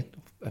idea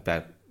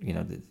about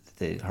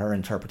her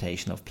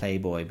interpretation of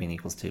Playboy being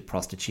equals to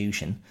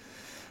prostitution.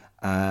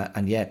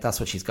 And yet that's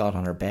what she's got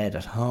on her bed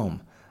at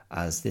home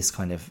as this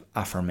kind of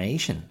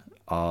affirmation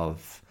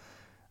of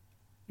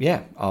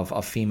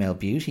female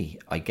beauty,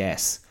 I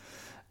guess.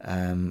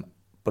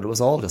 But it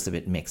was all just a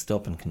bit mixed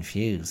up and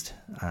confused,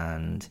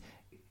 and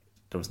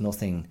there was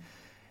nothing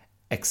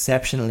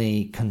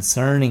exceptionally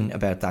concerning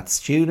about that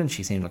student.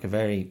 She seemed like a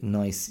very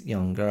nice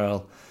young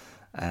girl,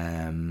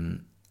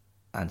 and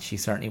she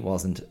certainly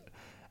wasn't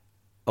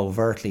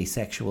overtly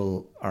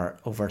sexual or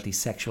overtly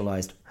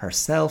sexualized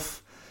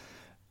herself.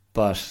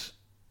 But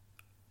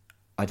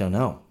I don't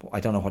know. I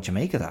don't know what you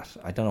make of that.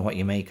 I don't know what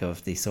you make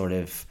of the sort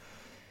of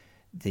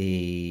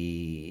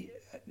the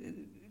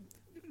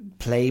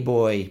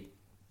Playboy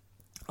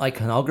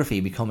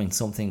iconography becoming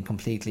something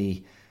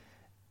completely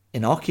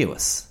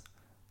innocuous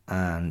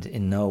and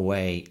in no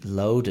way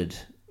loaded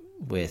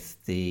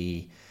with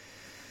the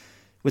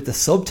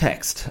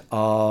subtext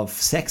of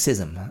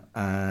sexism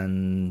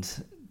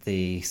and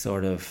the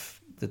sort of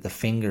the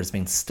fingers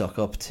being stuck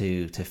up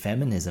to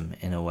feminism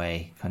in a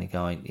way, kind of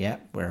going, yeah,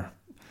 we're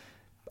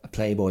a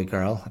Playboy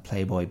girl, a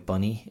Playboy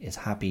bunny is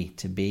happy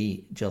to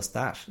be just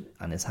that,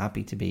 and is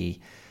happy to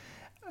be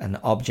an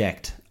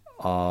object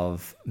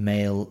of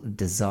male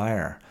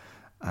desire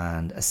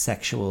and a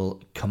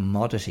sexual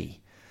commodity.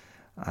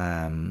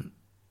 I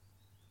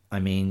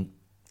mean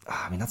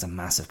that's a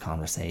massive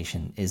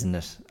conversation, isn't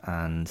it?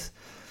 And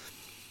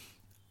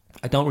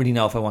I don't really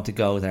know if I want to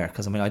go there,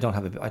 because I don't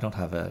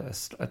have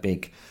a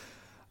big,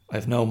 I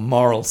have no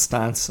moral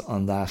stance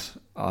on that.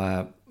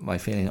 My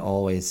feeling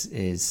always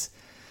is,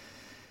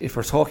 if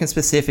we're talking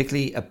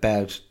specifically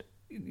about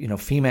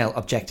female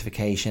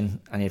objectification,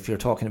 and if you're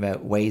talking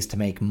about ways to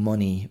make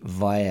money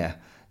via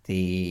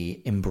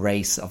the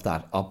embrace of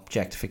that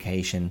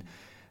objectification,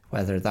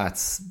 whether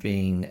that's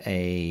being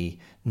a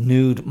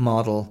nude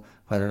model,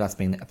 whether that's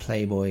being a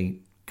Playboy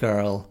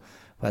girl,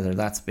 whether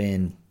that's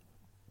been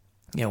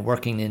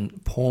working in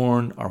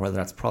porn, or whether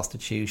that's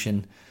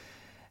prostitution,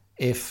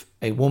 if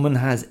a woman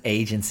has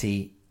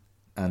agency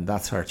and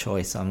that's her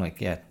choice, I'm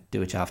like, yeah, do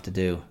what you have to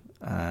do.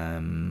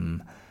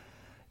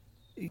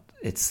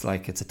 It's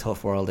a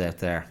tough world out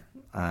there,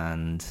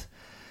 and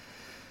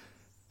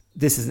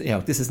this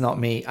is not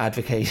me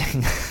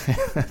advocating.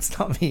 It's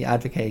not me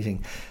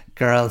advocating,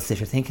 girls, if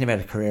you're thinking about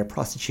a career,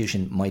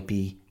 prostitution might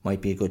be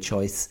a good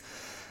choice.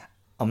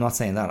 I'm not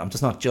saying that. I'm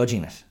just not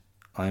judging it.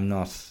 I'm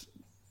not.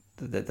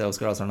 Those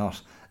girls are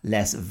not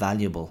less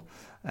valuable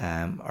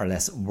or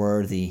less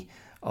worthy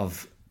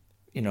of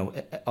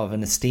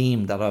an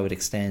esteem that I would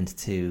extend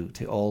to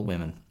all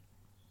women.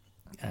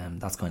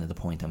 That's kind of the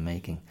point I'm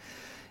making.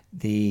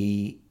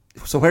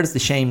 So where does the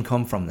shame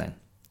come from then?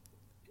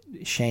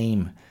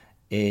 Shame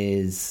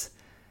is,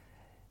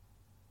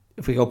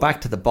 if we go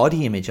back to the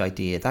body image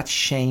idea, that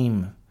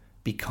shame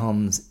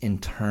becomes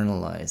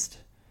internalized,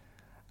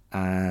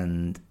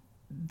 and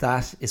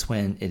that is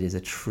when it is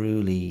a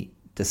truly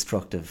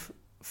destructive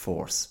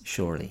force,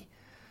 surely.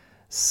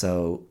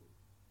 So,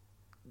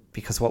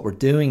 because what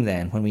we're doing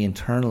then, when we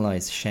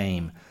internalize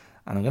shame,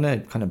 and I'm going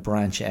to kind of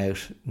branch out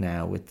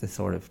now with the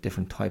sort of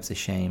different types of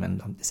shame,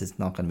 and this is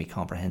not going to be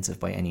comprehensive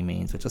by any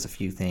means, but just a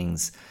few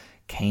things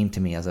came to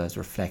me as I was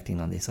reflecting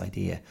on this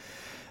idea.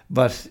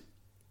 But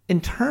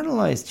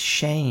internalized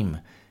shame,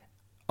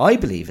 I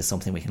believe, is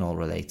something we can all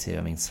relate to.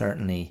 I mean,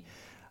 certainly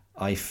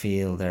I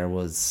feel there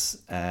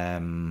was,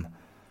 there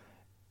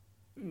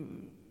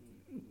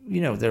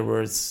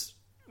was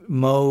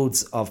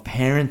modes of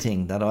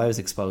parenting that I was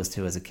exposed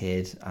to as a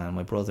kid, and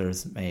my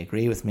brothers may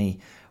agree with me,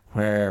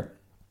 where,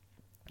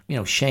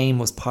 shame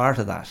was part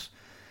of that.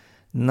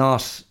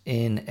 Not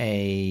in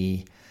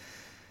a...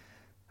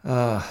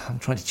 I'm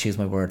trying to choose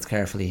my words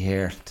carefully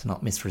here to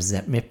not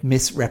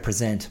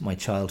misrepresent my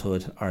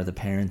childhood or the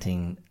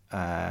parenting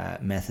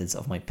methods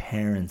of my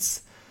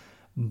parents.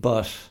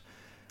 But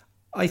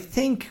I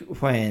think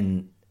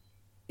when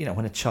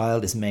a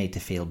child is made to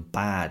feel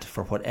bad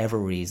for whatever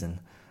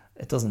reason,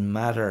 it doesn't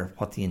matter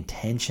what the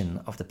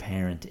intention of the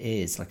parent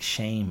is. Like,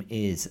 shame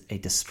is a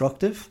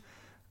destructive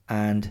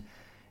and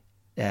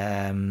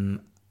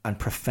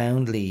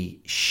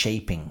profoundly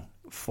shaping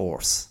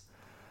force.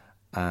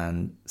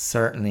 And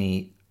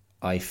certainly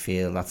I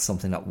feel that's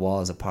something that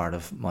was a part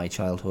of my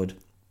childhood.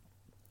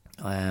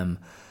 And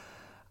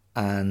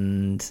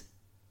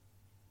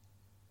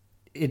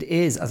it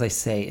is, as I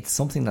say, it's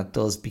something that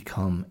does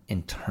become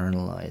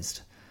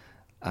internalized.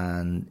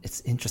 And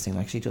it's interesting,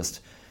 actually,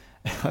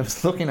 I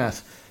was looking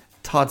at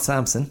Todd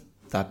Sampson,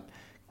 that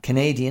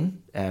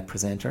Canadian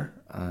presenter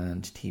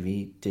and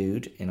TV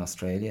dude in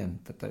Australia,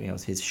 and that it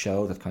was his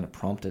show that kind of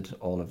prompted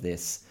all of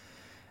this.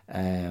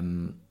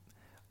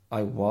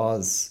 I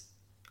was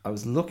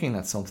looking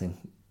at something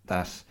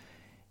that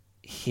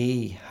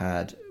he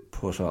had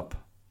put up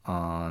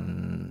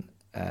on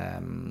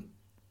his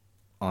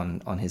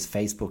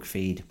Facebook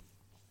feed,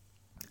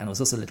 and it was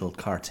just a little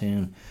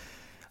cartoon,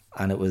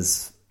 and it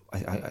was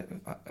I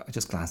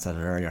just glanced at it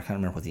earlier. I can't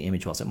remember what the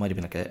image was. It might have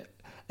been like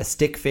a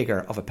stick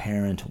figure of a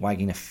parent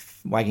wagging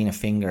a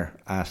finger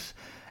at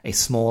a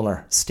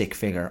smaller stick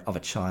figure of a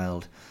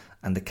child,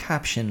 and the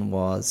caption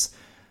was,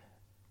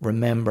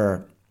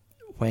 "Remember,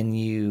 when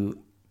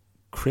you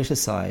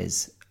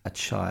criticize a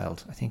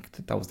child," I think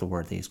that was the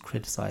word they used,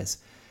 criticize.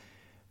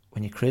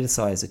 When you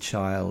criticize a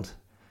child,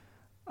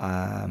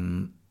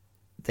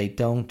 they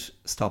don't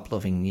stop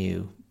loving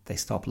you; they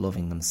stop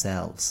loving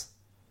themselves.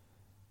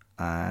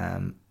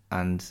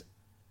 And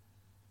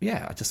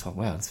yeah, I just thought,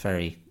 wow, it's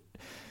very.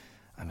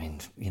 I mean,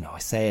 I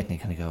say it and you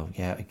kind of go,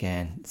 yeah,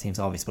 again, it seems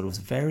obvious, but it's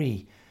a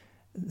very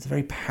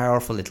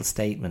powerful little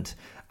statement.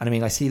 And I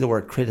mean, I see the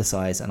word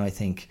criticize and I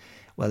think,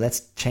 well,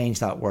 let's change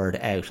that word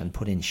out and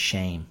put in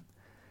shame.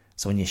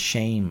 So when you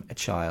shame a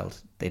child,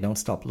 they don't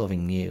stop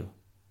loving you.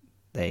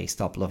 They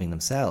stop loving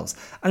themselves.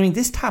 I mean,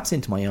 this taps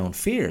into my own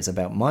fears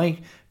about my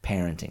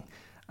parenting.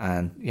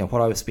 And,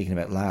 what I was speaking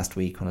about last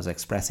week when I was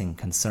expressing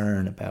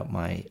concern about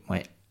my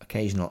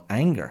occasional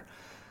anger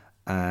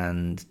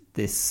and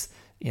this,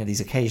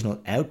 these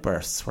occasional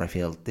outbursts where I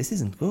feel this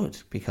isn't good,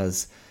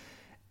 because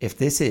if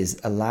this is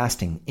a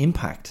lasting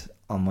impact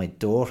on my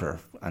daughter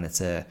and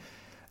it's a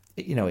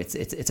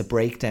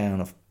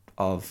breakdown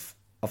of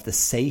the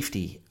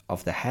safety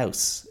of the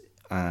house,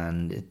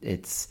 and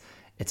it's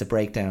a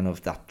breakdown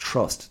of that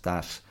trust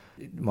that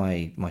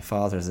my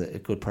father is a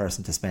good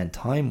person to spend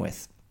time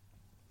with.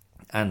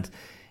 And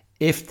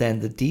if then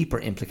the deeper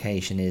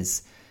implication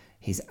is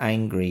he's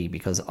angry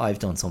because I've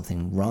done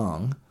something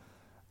wrong,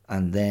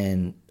 and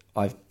then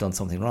I've done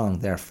something wrong,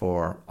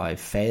 therefore I've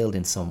failed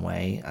in some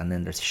way, and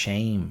then there's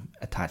shame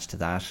attached to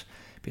that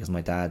because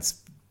my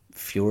dad's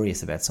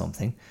furious about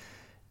something.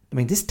 I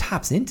mean, this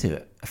taps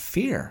into a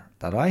fear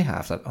that I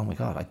have that, oh my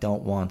God, I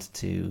don't want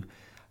to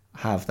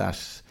have that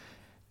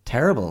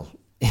terrible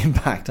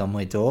impact on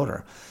my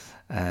daughter.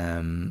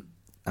 And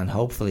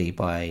hopefully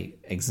by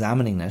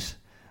examining it,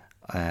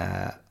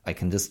 I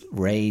can just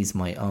raise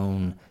my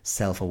own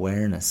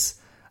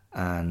self-awareness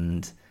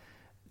and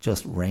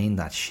just rein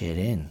that shit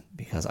in,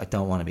 because I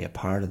don't want to be a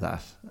part of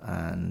that.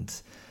 And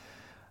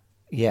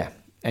yeah,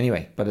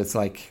 anyway, but it's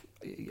like,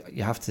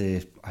 you have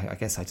to, I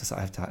guess I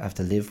have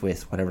to live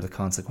with whatever the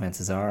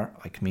consequences are.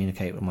 I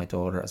communicate with my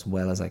daughter as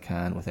well as I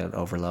can without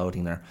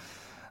overloading her,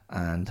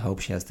 and hope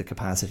she has the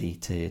capacity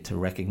to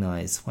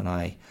recognize when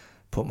I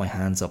put my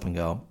hands up and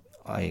go,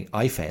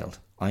 I failed,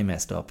 I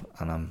messed up,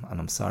 and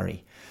I'm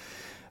sorry.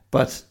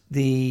 But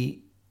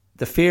the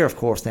fear, of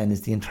course, then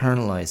is the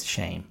internalized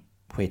shame,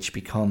 which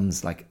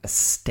becomes like a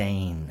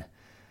stain,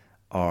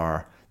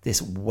 or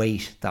this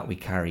weight that we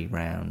carry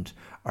around,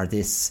 or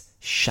this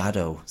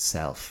shadow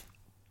self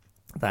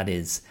that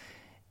is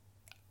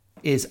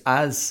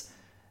as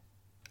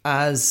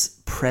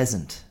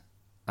present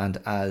and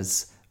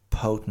as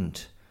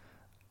potent,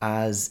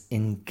 as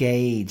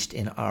engaged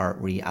in our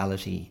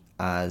reality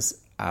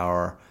as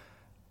our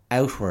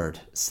outward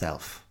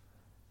self,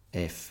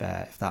 if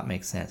that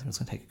makes sense. I'm just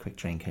going to take a quick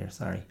drink here,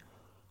 sorry.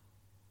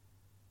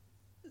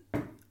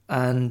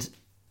 And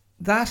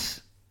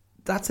that's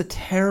a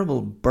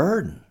terrible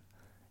burden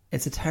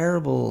it's a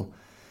terrible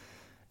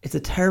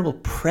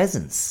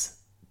presence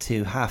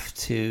to have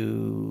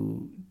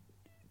to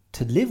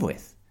live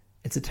with.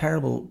 It's a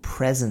terrible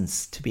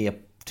presence to be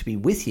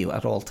with you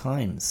at all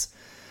times.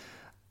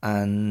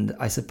 And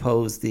I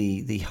suppose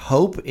the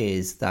hope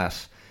is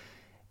that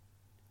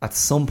at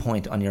some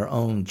point on your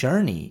own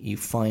journey, you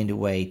find a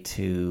way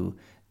to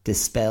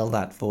dispel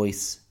that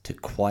voice, to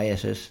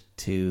quiet it,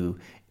 to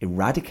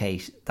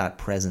eradicate that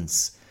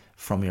presence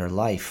from your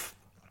life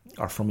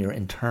or from your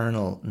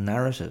internal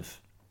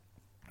narrative,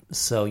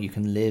 so you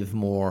can live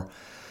more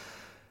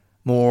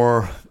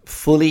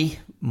fully.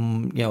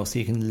 So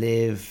you can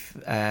live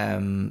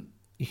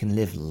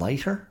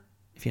lighter,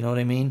 if you know what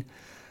I mean.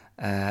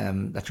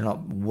 That you're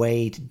not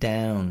weighed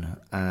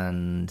down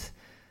and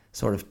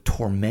sort of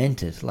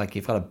tormented, like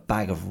you've got a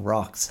bag of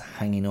rocks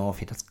hanging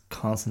off you that's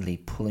constantly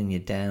pulling you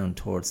down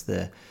towards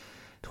the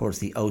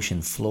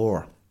ocean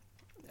floor.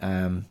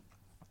 I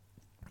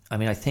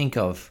think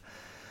of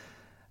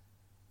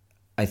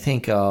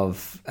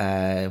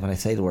when I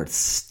say the word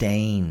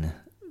stain,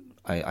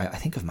 I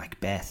think of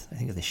Macbeth. I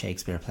think of the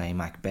Shakespeare play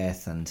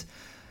Macbeth, and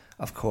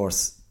of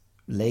course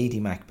Lady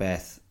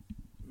Macbeth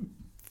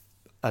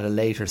at a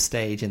later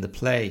stage in the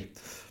play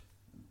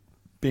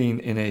being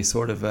in a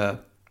sort of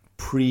a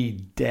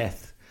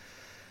pre-death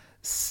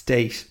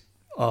state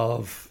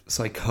of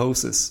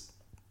psychosis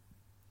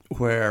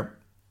where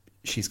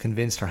she's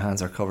convinced her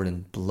hands are covered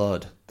in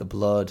blood, the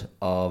blood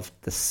of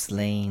the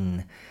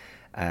slain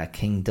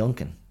King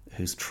Duncan,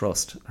 whose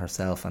trust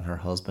herself and her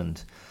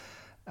husband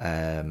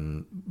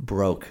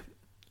broke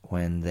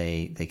when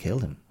they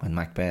killed him, when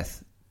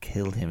Macbeth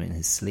killed him in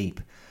his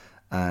sleep.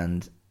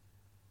 And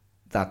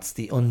that's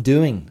the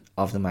undoing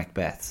of the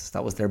Macbeths.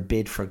 That was their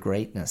bid for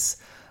greatness.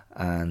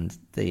 And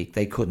they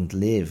couldn't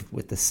live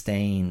with the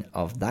stain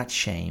of that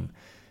shame,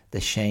 the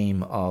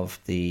shame of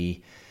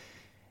the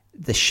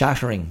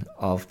shattering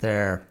of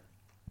their,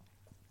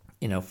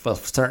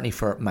 certainly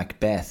for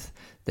Macbeth,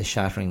 the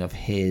shattering of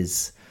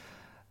his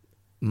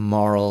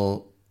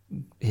moral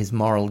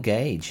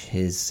gauge,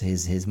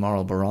 his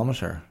moral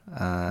barometer,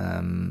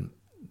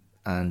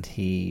 and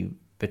he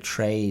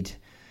betrayed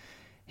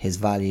his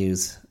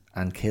values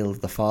and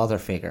killed the father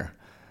figure,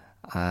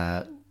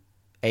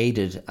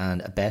 aided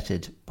and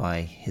abetted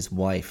by his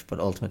wife, but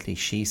ultimately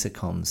she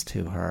succumbs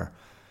to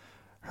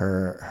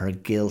her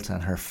guilt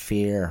and her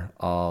fear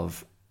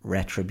of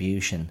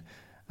retribution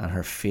and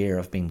her fear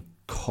of being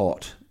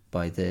caught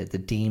by the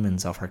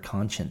demons of her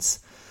conscience.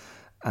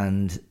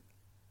 And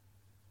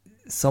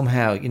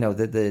somehow,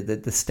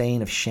 the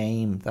stain of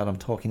shame that I'm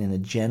talking in a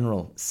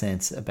general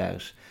sense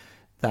about,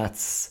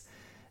 that's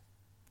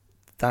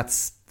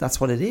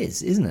what it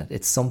is, isn't it?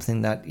 It's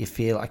something that you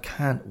feel I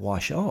can't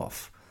wash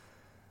off.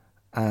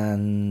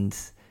 And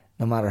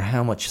no matter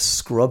how much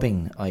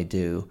scrubbing I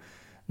do,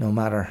 no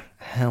matter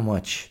how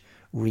much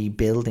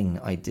rebuilding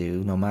I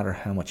do, no matter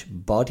how much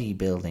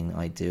bodybuilding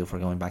I do, if we're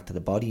going back to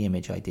the body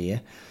image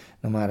idea,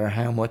 no matter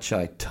how much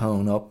I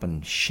tone up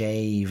and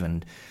shave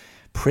and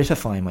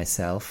prettify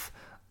myself,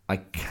 I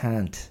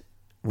can't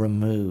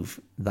remove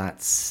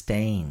that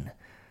stain.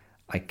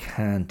 I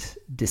can't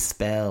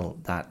dispel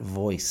that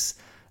voice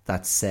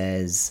that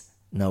says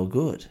no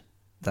good,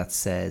 that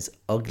says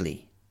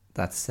ugly,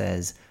 that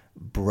says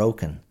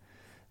broken,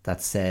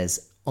 that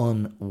says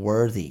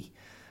unworthy.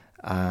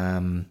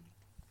 And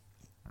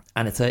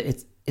it's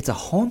a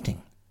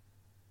haunting.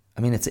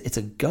 I mean, it's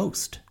a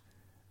ghost.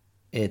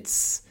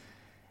 It's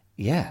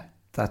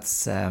it's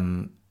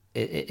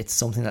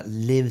something that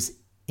lives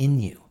in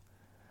you.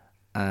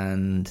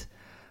 And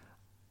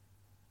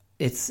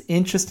it's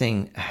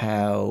interesting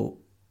how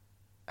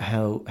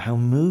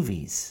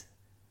movies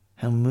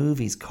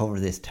cover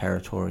this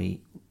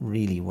territory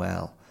really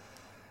well.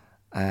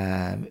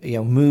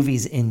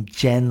 Movies in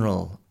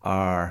general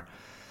they're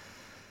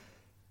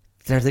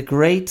the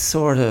great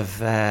sort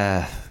of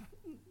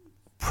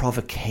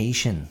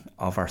provocation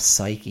of our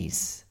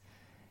psyches.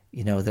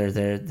 They're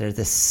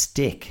the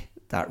stick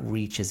that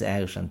reaches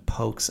out and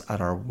pokes at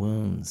our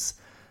wounds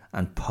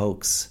and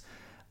pokes.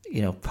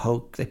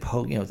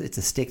 It's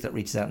a stick that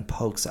reaches out and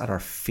pokes at our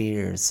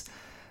fears,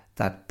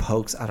 that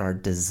pokes at our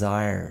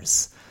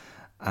desires,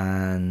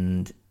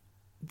 and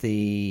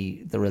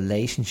the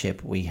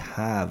relationship we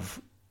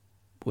have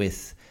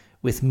with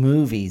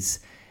movies.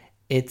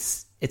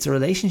 It's a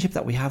relationship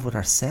that we have with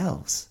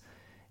ourselves.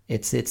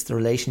 It's the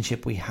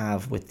relationship we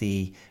have with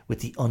the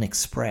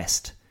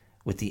unexpressed,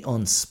 with the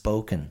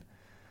unspoken,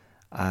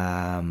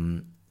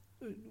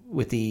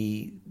 with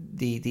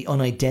the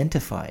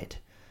unidentified,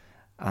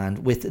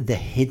 and with the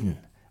hidden,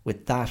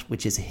 with that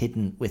which is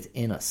hidden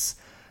within us.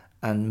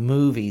 And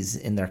movies,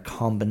 in their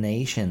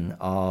combination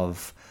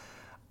of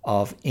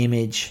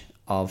image,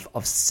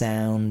 of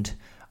sound,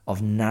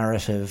 of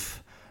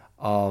narrative,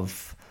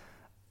 of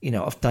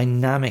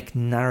dynamic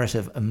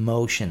narrative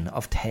emotion,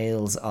 of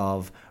tales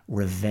of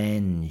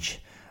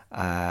revenge,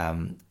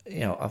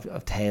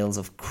 of tales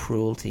of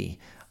cruelty,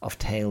 of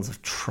tales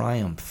of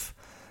triumph,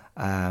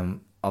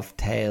 of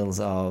tales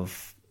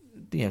of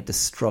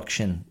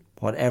destruction,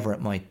 whatever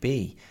it might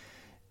be.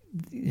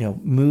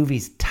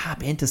 movies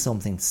tap into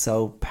something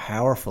so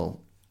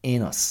powerful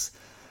in us.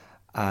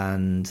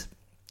 And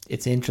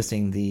it's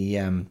interesting,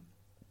 the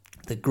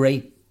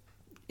great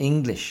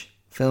English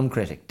film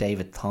critic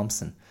David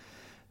Thompson,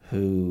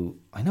 who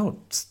I know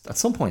at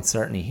some point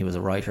certainly he was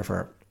a writer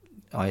for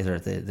either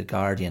the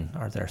Guardian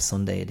or their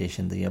Sunday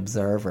edition, The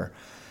Observer,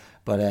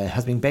 but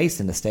has been based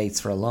in the States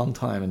for a long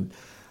time and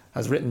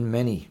has written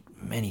many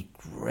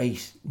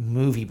great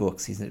movie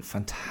books. He's a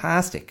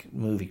fantastic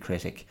movie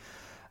critic,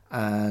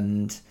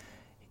 and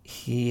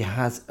he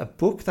has a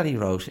book that he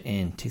wrote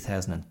in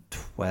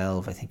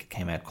 2012, I think it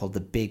came out, called The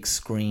Big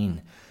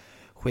Screen,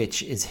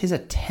 which is his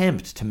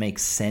attempt to make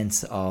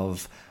sense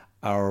of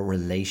our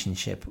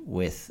relationship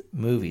with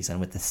movies and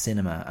with the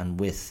cinema and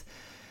with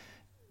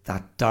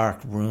that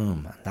dark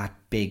room and that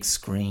big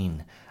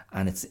screen.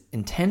 And it's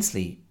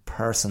intensely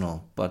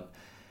personal, but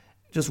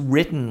just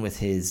written with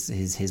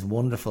his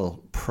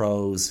wonderful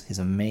prose, his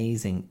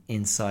amazing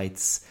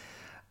insights,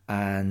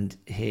 and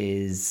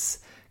his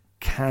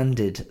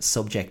candid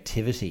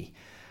subjectivity.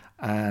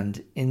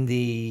 And in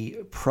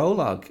the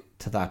prologue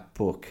to that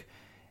book,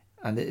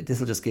 and this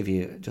will just give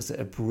you just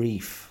a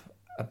brief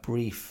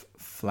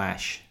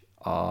flash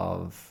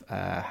of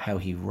how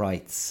he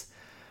writes,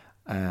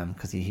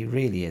 because he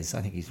really is,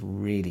 I think he's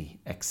really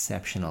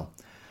exceptional.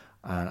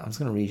 And I'm just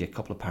going to read you a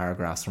couple of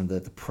paragraphs from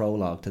the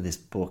prologue to this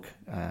book,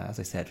 as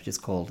I said, which is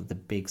called The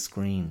Big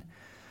Screen.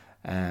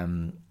 Let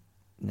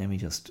me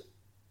just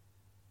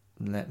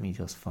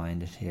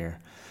find it here.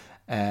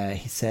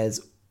 He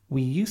says,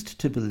 "We used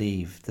to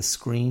believe the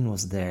screen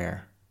was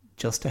there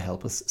just to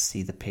help us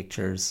see the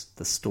pictures,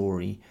 the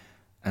story,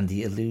 and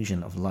the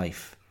illusion of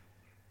life.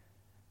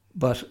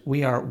 But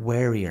we are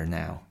warier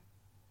now,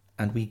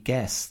 and we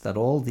guess that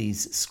all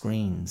these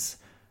screens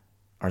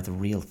are the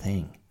real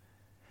thing.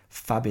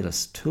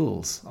 Fabulous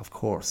tools, of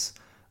course,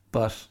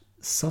 but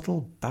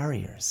subtle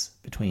barriers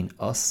between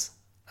us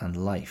and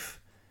life.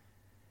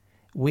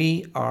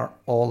 We are,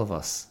 all of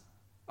us,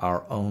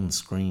 our own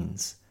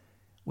screens.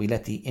 We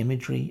let the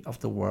imagery of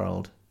the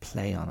world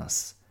play on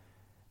us,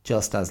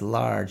 just as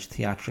large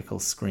theatrical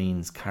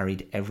screens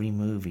carried every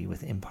movie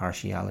with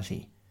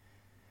impartiality.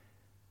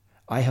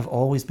 I have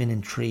always been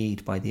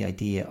intrigued by the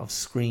idea of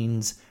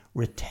screens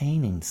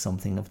retaining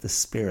something of the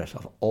spirit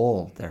of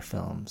all their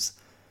films,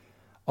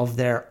 of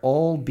their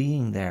all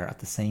being there at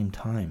the same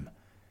time.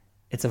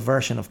 It's a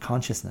version of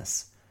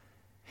consciousness.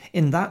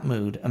 In that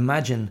mood,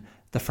 imagine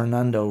the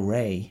Fernando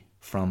Rey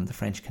from The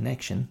French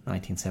Connection,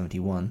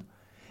 1971,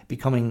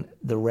 becoming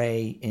the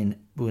Rey in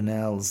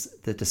Buñuel's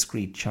The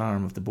Discreet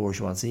Charm of the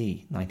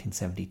Bourgeoisie,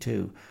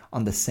 1972,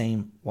 on the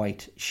same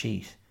white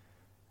sheet.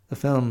 The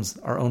films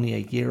are only a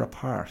year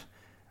apart,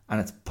 and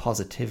it's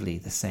positively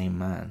the same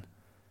man.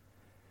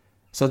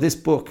 So this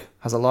book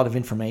has a lot of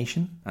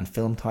information and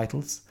film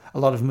titles, a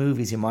lot of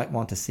movies you might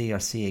want to see or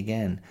see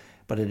again,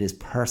 but it is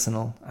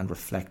personal and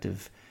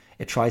reflective.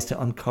 It tries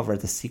to uncover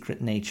the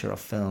secret nature of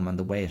film and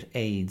the way it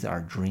aids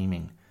our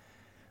dreaming.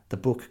 The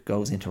book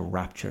goes into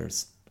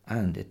raptures,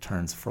 and it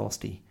turns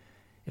frosty.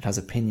 It has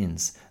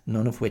opinions,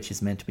 none of which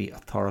is meant to be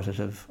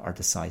authoritative or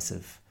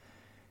decisive.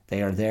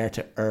 They are there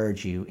to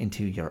urge you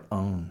into your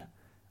own.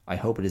 I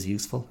hope it is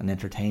useful and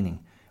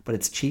entertaining, but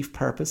its chief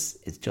purpose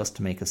is just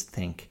to make us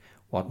think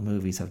what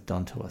movies have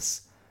done to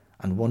us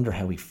and wonder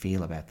how we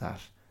feel about that.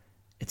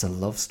 It's a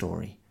love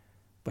story,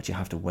 but you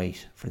have to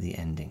wait for the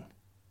ending."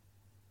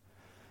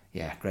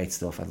 Yeah, great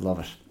stuff. I love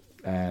it.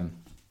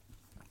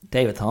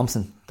 David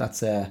Thompson.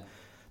 That's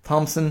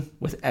Thompson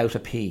without a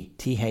P.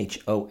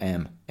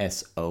 Thomson.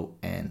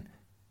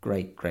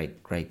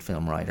 Great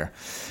film writer.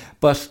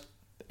 But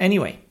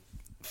anyway,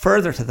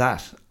 further to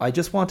that, I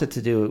just wanted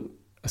to do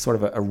a sort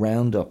of a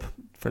roundup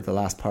for the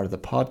last part of the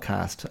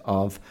podcast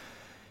of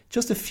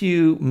just a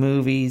few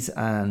movies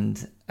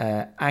and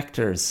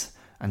actors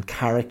and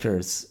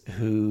characters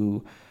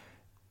who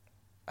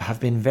have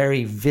been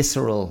very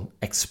visceral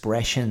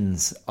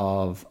expressions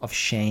of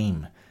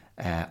shame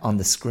on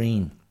the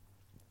screen.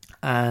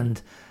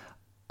 And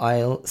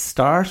I'll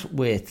start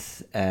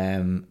with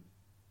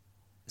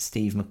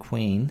Steve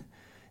McQueen,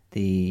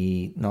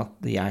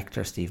 not the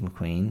actor Steve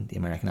McQueen, the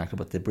American actor,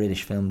 but the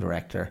British film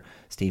director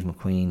Steve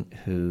McQueen,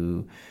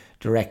 who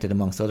directed,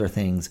 amongst other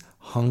things,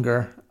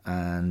 Hunger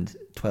and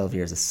 12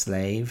 Years a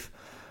Slave.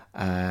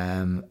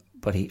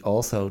 But he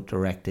also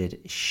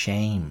directed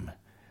Shame.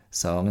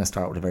 So I'm going to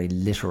start with a very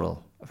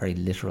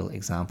literal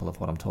example of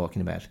what I'm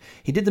talking about.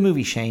 He did the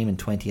movie Shame in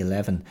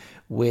 2011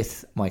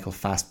 with Michael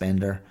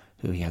Fassbender,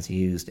 who he has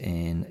used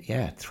in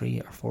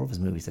 3 or 4 of his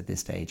movies at this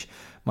stage.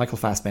 Michael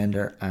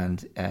Fassbender and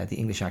the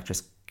English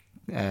actress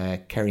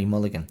Carey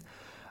Mulligan.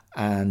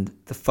 And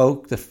the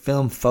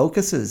film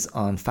focuses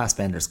on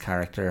Fassbender's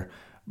character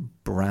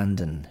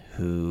Brandon,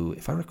 who,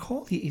 if I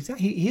recall, he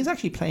is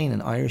actually playing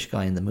an Irish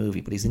guy in the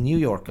movie, but he's a New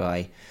York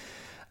guy,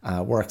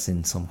 works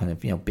in some kind of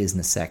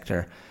business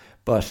sector,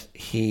 but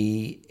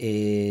he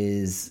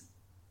is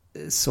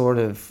sort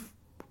of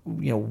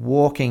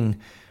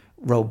walking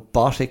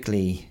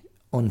robotically,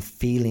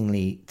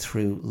 unfeelingly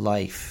through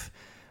life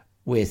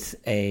with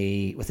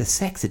a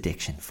sex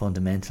addiction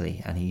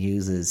fundamentally, and he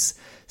uses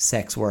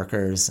sex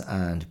workers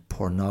and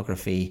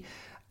pornography,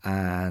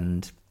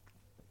 and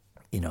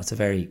it's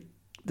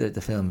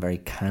the film very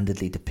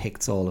candidly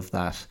depicts all of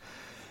that.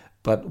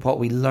 But what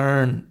we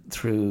learn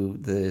through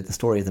the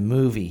story of the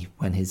movie,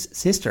 when his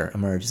sister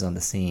emerges on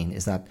the scene,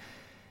 is that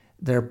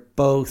they're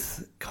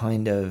both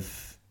kind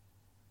of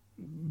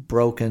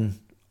broken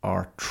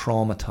or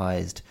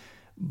traumatized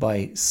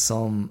by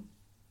some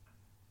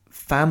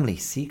family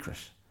secret.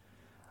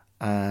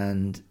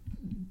 And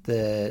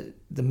the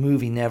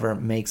movie never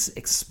makes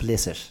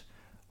explicit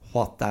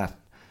what that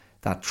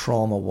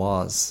trauma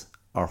was,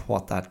 or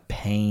what that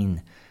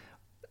pain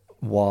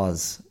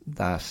was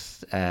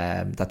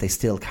that they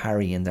still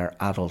carry in their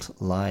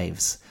adult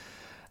lives.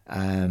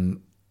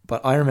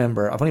 But I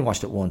remember, I've only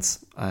watched it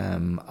once,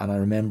 and I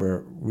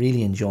remember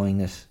really enjoying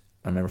it.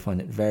 I remember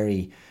finding it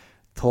very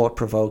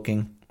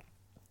thought-provoking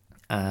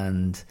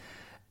and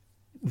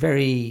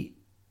very...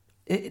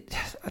 I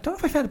don't know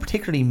if I found it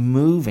particularly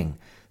moving.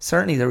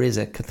 Certainly there is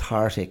a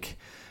cathartic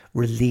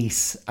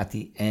release at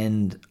the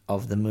end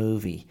of the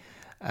movie.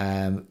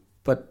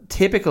 But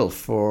typical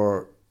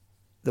for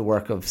the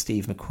work of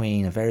Steve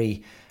McQueen, a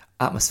very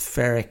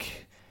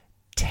atmospheric,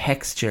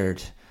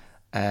 textured,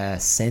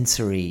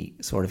 sensory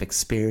sort of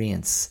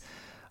experience.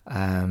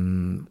 I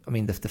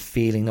mean, the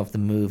feeling of the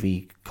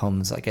movie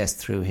comes, I guess,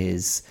 through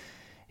his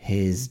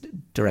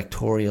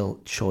directorial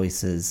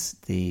choices,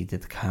 the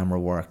camera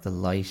work, the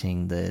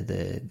lighting,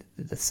 the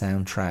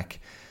soundtrack,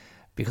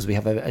 because we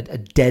have a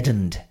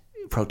deadened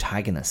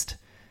protagonist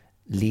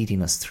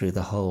leading us through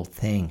the whole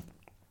thing.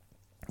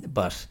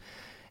 But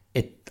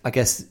I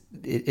guess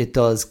it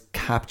does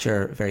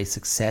capture very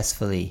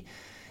successfully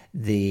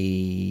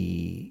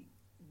the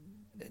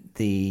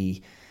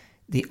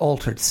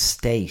altered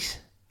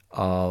state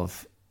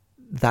of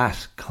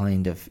that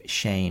kind of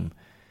shame.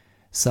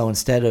 So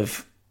instead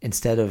of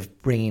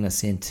bringing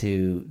us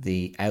into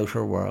the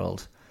outer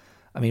world,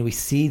 I mean, we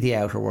see the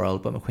outer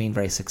world, but McQueen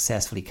very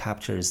successfully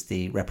captures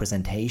the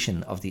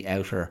representation of the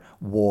outer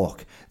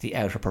walk, the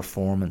outer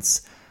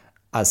performance,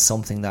 as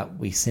something that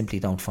we simply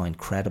don't find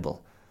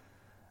credible.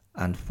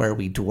 And where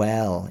we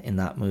dwell in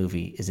that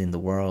movie is in the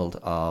world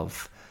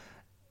of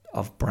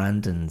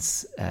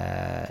Brandon's,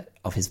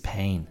 of his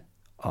pain,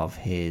 of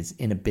his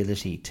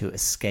inability to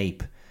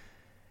escape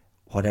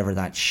whatever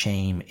that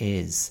shame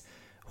is,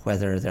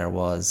 whether there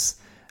was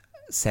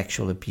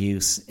sexual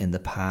abuse in the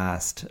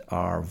past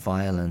or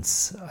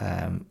violence,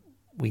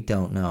 we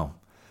don't know.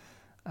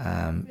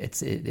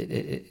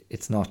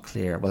 It's not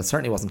clear. Well, it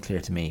certainly wasn't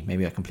clear to me.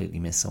 Maybe I completely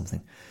missed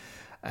something.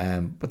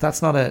 But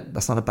that's not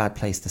a bad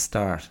place to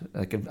start.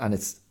 And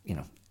it's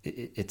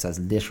it's as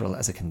literal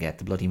as it can get.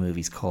 The bloody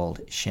movie's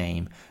called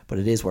Shame, but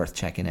it is worth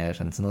checking out,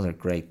 and it's another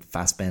great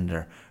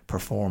Fassbender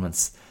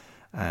performance.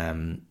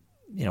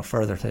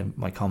 Further to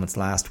my comments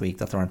last week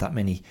that there aren't that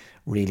many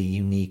really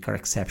unique or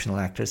exceptional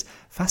actors,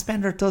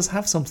 Fassbender does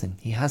have something.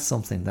 He has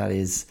something that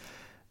is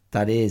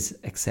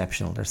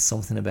exceptional. There's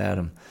something about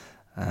him.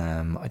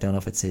 I don't know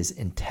if it's his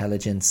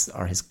intelligence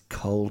or his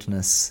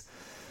coldness.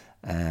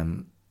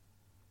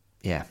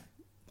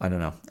 I don't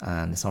know,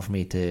 and it's not for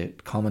me to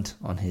comment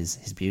on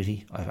his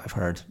beauty. I've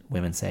heard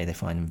women say they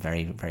find him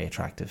very, very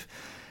attractive.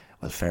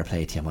 Well, fair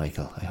play to you,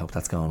 Michael. I hope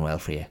that's going well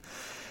for you.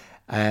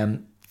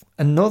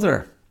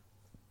 Another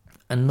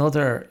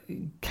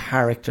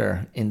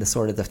character in the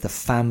sort of the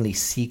family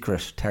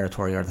secret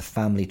territory, or the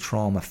family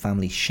trauma,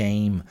 family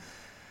shame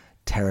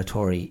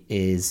territory,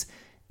 is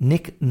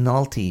Nick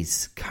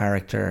Nolte's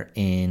character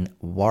in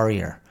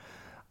Warrior.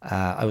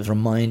 I was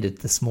reminded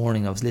this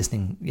morning, I was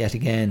listening yet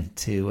again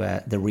to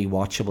The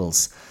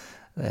Rewatchables,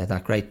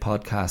 that great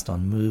podcast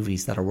on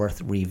movies that are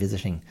worth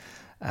revisiting.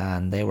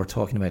 And they were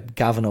talking about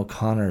Gavin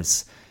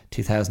O'Connor's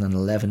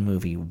 2011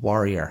 movie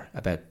Warrior,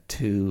 about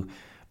two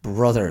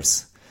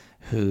brothers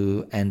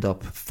who end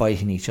up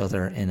fighting each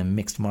other in a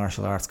mixed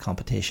martial arts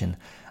competition.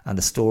 And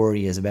the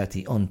story is about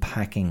the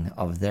unpacking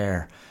of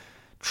their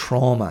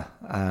trauma.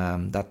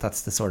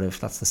 That's the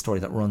story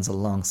that runs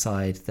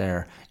alongside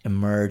their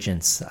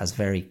emergence as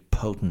very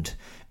potent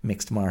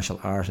mixed martial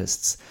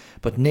artists.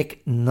 But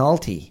Nick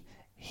Nolte,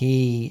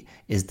 he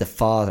is the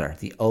father,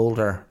 the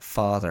older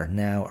father,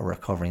 now a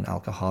recovering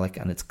alcoholic,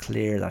 and it's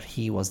clear that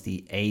he was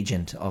the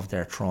agent of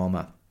their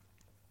trauma.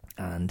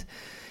 And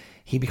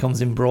he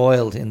becomes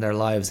embroiled in their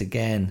lives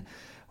again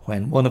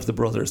when one of the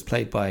brothers,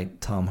 played by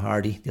Tom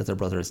Hardy, the other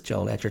brother is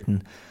Joel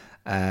Edgerton,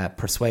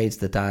 persuades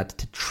the dad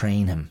to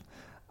train him.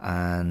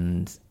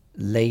 And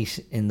late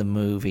in the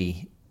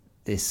movie,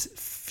 this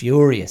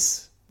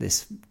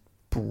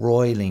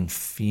broiling,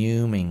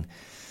 fuming,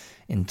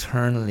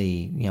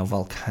 internally,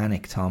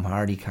 volcanic Tom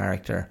Hardy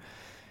character,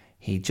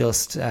 he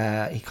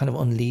kind of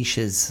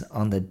unleashes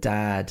on the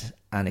dad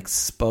and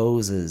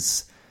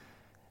exposes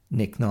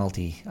Nick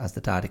Nolte, as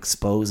the dad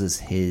exposes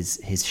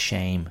his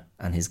shame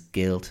and his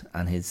guilt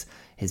and his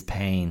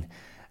pain.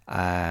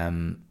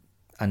 And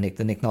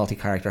the Nick Nolte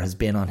character has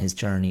been on his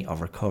journey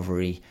of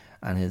recovery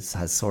and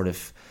has sort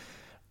of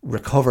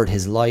recovered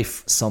his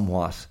life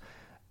somewhat,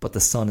 but the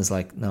son is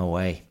like, no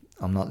way,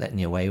 I'm not letting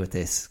you away with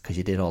this because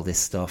you did all this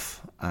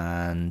stuff.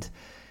 And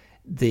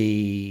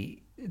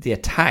the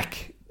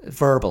attack,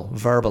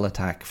 verbal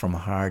attack from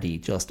Hardy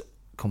just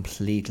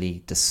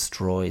completely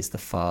destroys the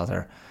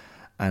father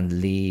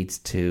and leads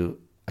to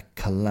a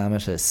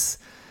calamitous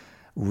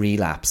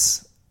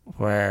relapse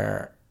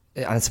where,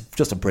 and it's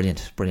just a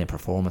brilliant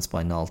performance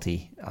by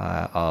Nolte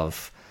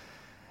of,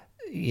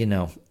 you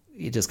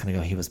just kind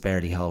of go, he was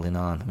barely holding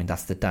on. I mean,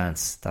 that's the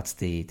dance. That's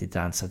the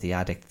dance of the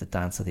addict, the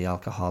dance of the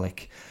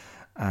alcoholic.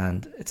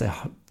 And it's a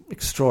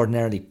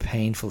extraordinarily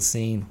painful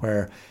scene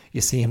where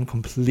you see him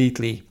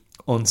completely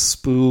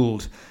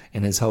unspooled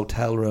in his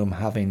hotel room,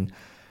 having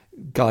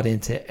got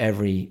into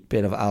every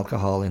bit of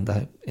alcohol in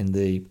the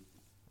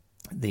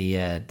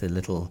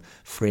little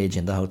fridge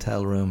in the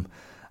hotel room,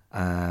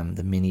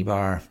 the mini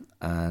bar,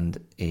 and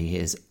he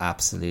is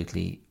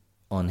absolutely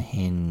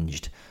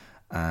unhinged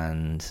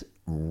and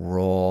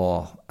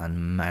raw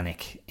and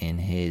manic in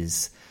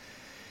his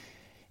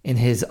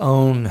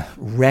own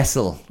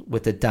wrestle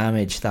with the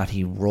damage that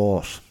he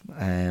wrought.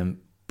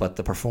 But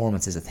the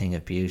performance is a thing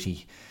of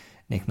beauty.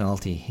 Nick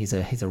Nolte, he's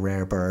a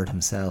rare bird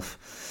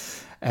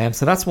himself.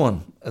 So that's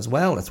one as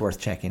well that's worth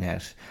checking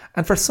out.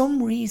 And for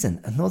some reason,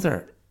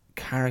 another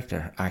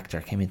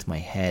actor came into my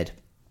head,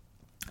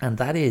 and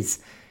that is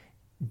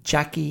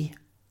Jackie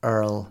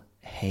Earle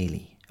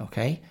Haley.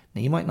 Okay,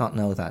 now you might not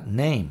know that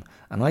name,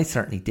 and I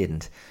certainly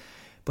didn't,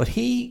 but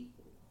he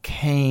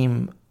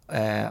came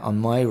on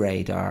my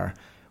radar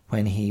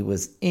when he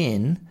was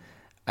in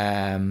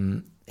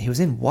Watchmen,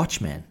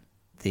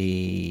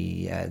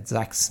 the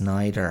Zack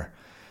Snyder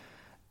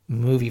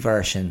movie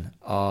version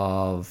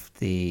of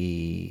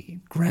the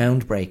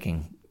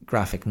groundbreaking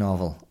graphic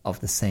novel of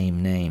the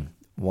same name,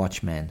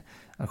 Watchmen.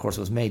 And of course, it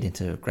was made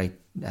into a great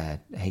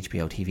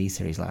HBO TV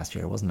series last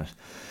year, wasn't it?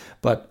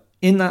 But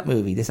in that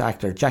movie, this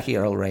actor, Jackie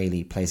Earle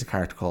Haley, plays a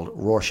character called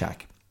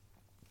Rorschach.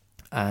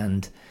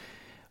 And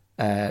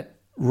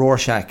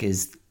Rorschach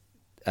is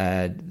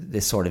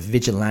this sort of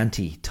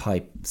vigilante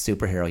type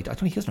superhero. He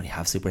doesn't really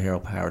have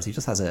superhero powers. He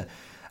just has a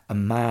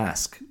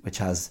mask which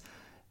has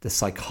the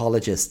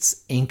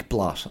psychologist's ink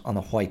blot on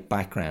a white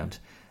background,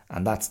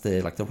 and that's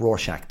the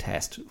Rorschach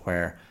test,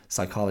 where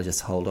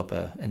psychologists hold up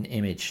an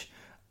image,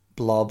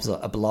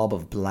 a blob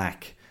of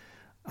black,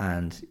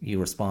 and you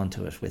respond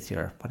to it with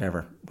your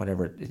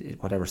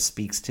whatever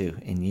speaks to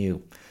in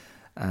you.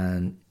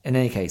 And in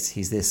any case,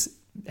 he's this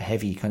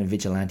heavy kind of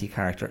vigilante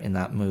character in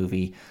that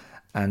movie,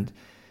 and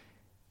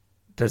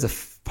there's a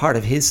part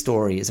of his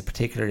story is a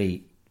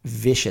particularly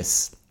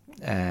vicious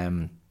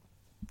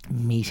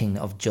meeting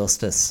of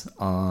justice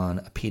on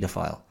a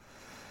paedophile,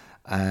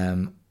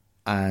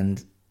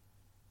 and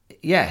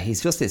yeah,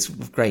 he's just this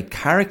great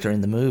character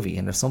in the movie.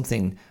 And there's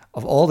something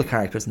of all the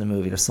characters in the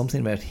movie, there's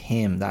something about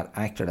him, that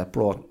actor, that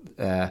brought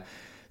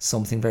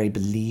something very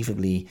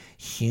believably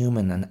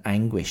human and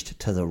anguished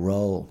to the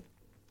role.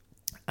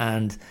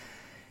 And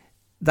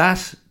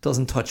that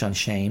doesn't touch on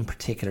shame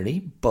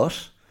particularly,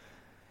 but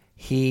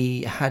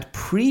he had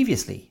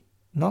previously,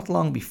 not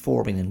long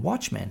before being in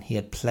Watchmen, he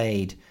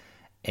himself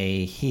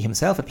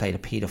had played a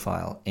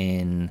paedophile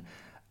in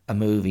a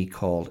movie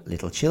called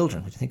Little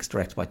Children, which I think is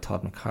directed by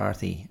Todd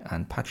McCarthy,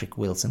 and Patrick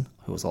Wilson,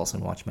 who was also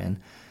in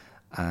Watchmen,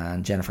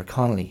 and Jennifer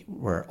Connelly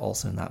were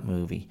also in that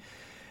movie.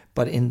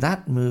 But in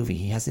that movie,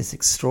 he has this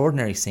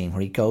extraordinary scene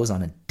where he goes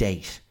on a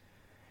date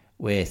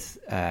with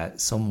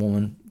some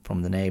woman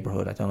from the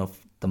neighbourhood. I don't know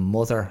if the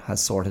mother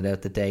has sorted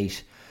out the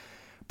date,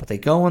 but they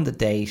go on the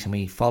date and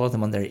we follow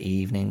them on their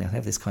evening. They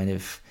have this kind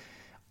of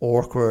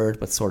awkward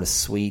but sort of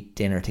sweet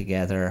dinner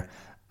together,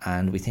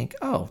 and we think,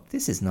 oh,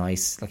 this is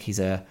nice. Like, he's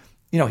a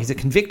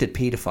convicted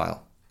paedophile,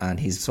 and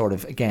he's sort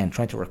of, again,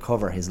 trying to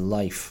recover his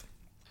life.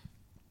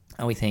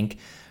 And we think,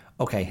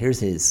 okay, here's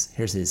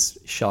his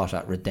shot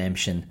at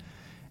redemption.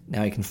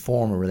 Now he can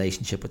form a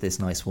relationship with this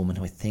nice woman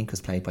who I think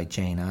was played by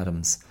Jane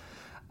Addams,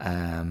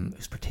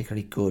 who's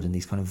particularly good in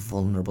these kind of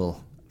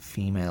vulnerable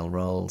female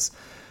roles.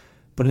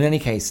 But in any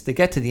case, they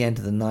get to the end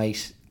of the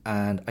night,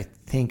 and I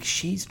think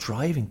she's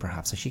driving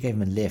perhaps, so she gave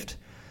him a lift,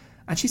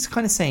 and she's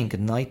kind of saying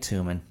goodnight to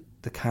him, and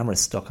the camera's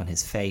stuck on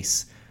his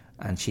face,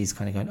 and she's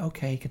kind of going,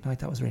 okay, good night,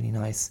 that was really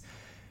nice.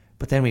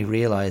 But then we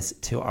realise,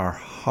 to our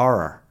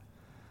horror,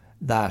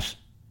 that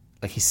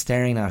he's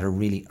staring at her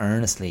really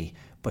earnestly,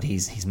 but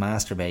he's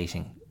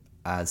masturbating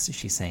as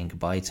she's saying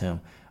goodbye to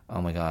him.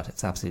 Oh my God,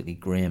 it's absolutely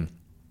grim.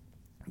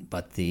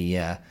 But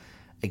there's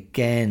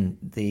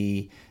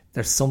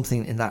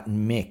something in that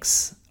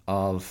mix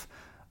of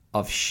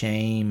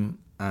shame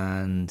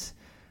and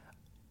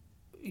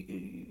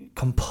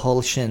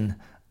compulsion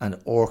and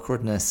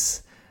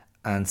awkwardness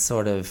and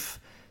sort of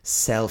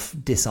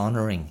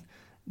self-dishonouring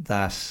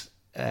that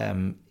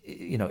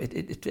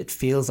it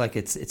feels like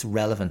it's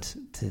relevant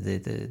to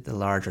the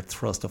larger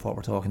thrust of what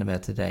we're talking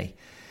about today.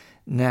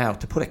 Now,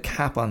 to put a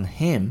cap on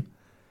him,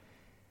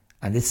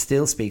 and this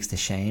still speaks to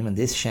shame, and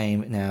this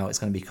shame now is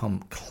going to become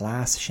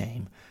class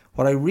shame.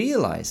 What I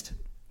realised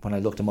when I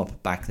looked him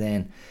up back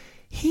then,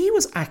 he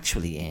was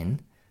actually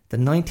in the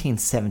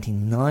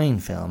 1979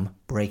 film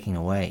Breaking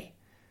Away,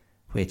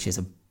 which is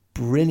a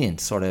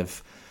brilliant sort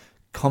of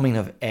coming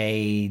of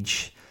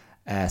age,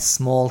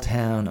 small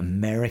town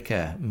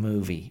America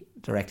movie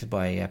directed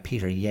by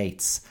Peter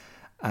Yates.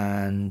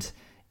 And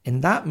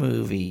in that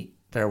movie,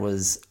 there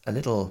was a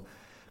little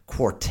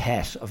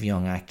quartet of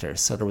young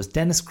actors. So there was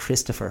Dennis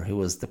Christopher, who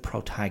was the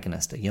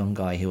protagonist, a young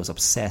guy who was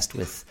obsessed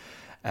with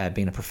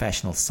being a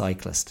professional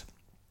cyclist.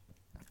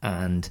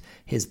 And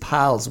his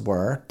pals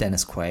were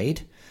Dennis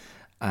Quaid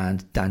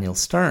and Daniel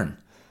Stern.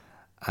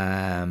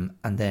 And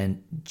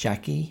then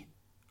Jackie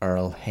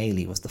Earle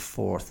Haley was the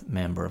fourth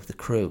member of the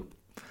crew.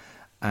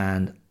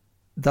 And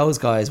those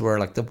guys were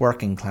like the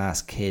working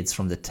class kids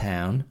from the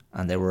town,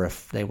 and they were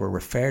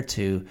referred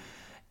to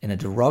in a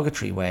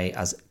derogatory way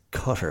as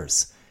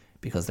cutters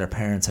because their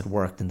parents had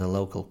worked in the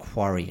local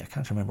quarry. I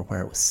can't remember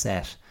where it was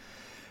set.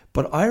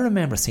 But I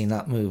remember seeing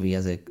that movie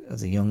as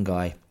a young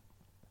guy,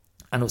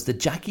 and it was the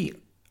Jackie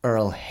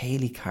Earle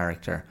Haley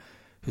character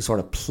who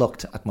sort of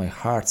plucked at my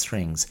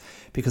heartstrings,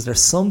 because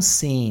there's some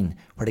scene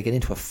where they get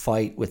into a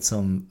fight with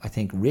some, I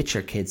think,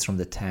 richer kids from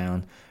the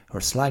town who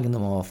are slagging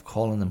them off,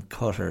 calling them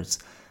cutters.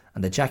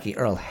 And the Jackie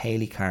Earle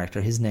Haley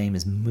character, his name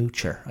is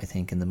Moocher, I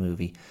think, in the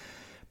movie.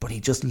 But he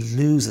just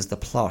loses the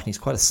plot. And he's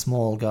quite a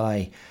small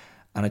guy.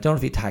 And I don't know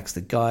if he attacks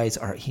the guys,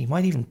 or he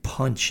might even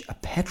punch a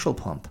petrol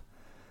pump.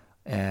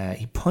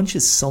 He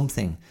punches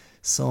something,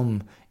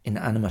 some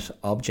inanimate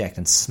object,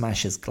 and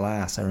smashes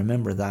glass. I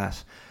remember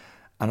that.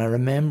 And I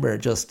remember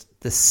just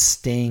the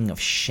sting of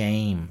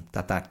shame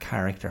that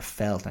character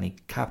felt, and he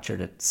captured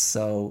it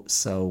so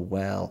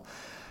well.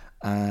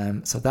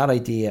 So that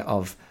idea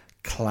of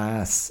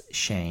class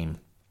shame,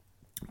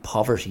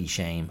 poverty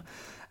shame,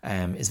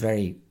 is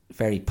very,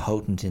 very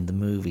potent in the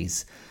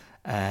movies.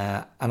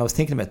 And I was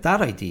thinking about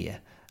that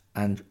idea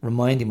and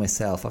reminding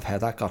myself of how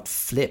that got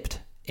flipped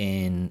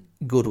in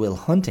Good Will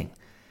Hunting,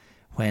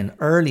 when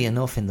early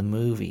enough in the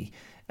movie,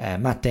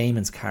 Matt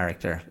Damon's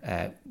character,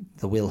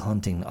 the Will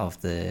Hunting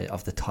of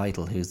the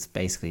title, who's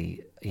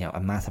basically, you know, a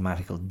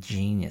mathematical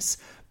genius,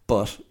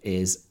 but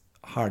is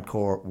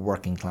hardcore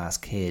working class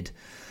kid.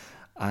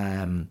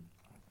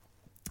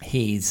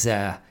 He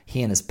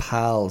and his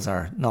pals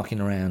are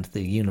knocking around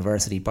the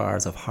university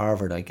bars of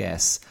Harvard, I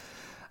guess,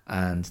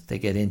 and they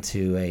get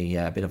into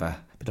a bit of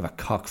a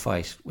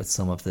cockfight with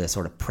some of the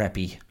sort of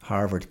preppy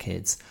Harvard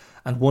kids,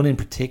 and one in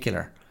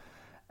particular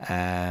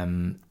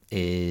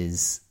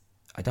is,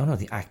 I don't know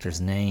the actor's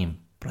name,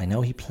 but I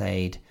know he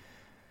played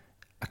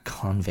a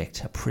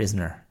convict, a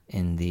prisoner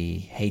in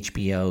the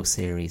HBO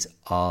series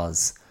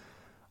Oz.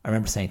 I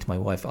remember saying to my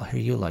wife, "I'll hear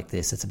you like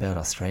this, it's about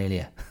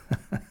Australia."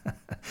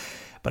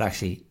 But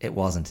actually it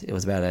wasn't. It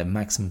was about a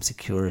maximum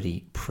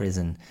security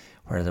prison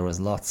where there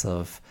was lots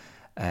of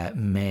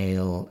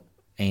male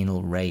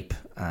anal rape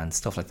and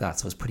stuff like that,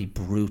 so it was pretty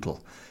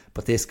brutal.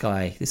 But this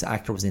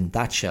actor was in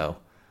that show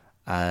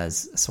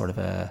as sort of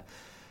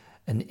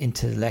an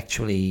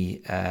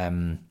intellectually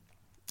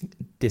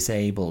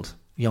disabled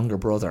younger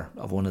brother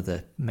of one of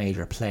the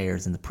major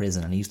players in the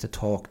prison, and he used to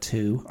talk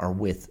to or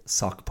with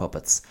sock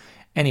puppets.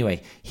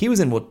 Anyway, he was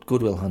in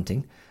Good Will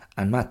Hunting,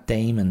 and Matt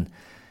Damon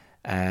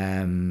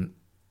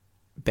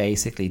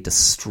basically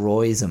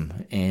destroys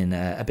him in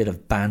a bit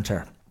of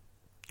banter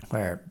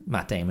where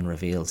Matt Damon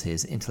reveals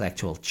his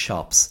intellectual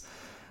chops,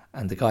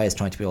 and the guy is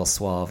trying to be all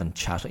suave and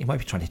chat. He might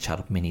be trying to chat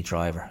up Minnie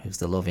Driver, who's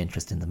the love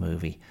interest in the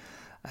movie.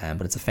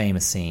 But it's a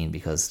famous scene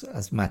because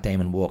as Matt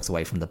Damon walks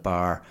away from the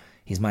bar,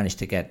 he's managed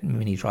to get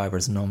Minnie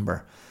Driver's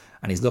number,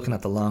 and he's looking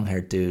at the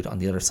long-haired dude on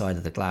the other side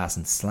of the glass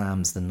and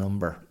slams the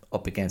number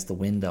up against the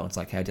window. It's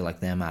like, how do you like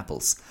them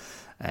apples?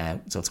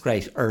 So it's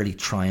great early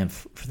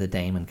triumph for the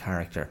Damon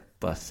character.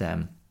 But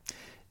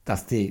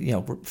that's the, you know,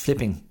 we're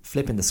flipping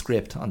the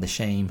script on the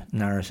shame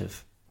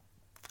narrative.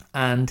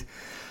 And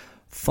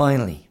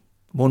finally,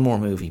 one more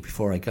movie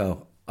before I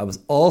go. I was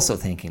also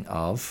thinking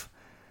of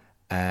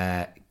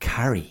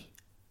Carrie,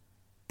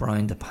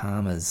 Brian De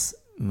Palma's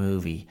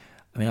movie.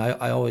 I mean,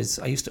 I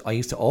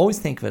used to always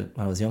think of it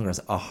when I was younger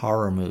as a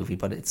horror movie,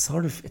 but it's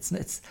sort of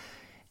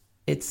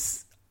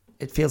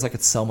it feels like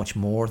it's so much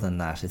more than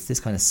that. It's this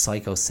kind of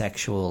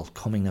psychosexual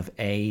coming of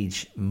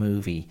age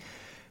movie,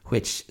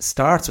 which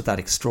starts with that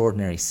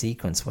extraordinary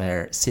sequence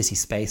where Sissy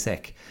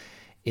Spacek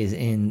is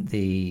in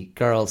the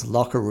girls'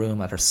 locker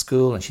room at her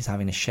school and she's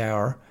having a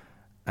shower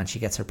and she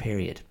gets her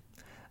period.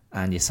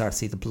 And you start to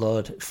see the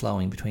blood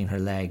flowing between her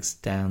legs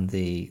down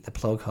the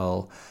plug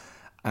hole,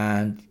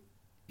 and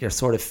you're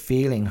sort of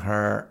feeling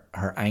her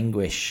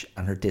anguish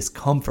and her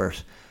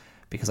discomfort,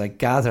 because I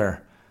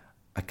gather,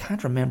 I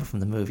can't remember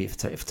from the movie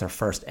if it's her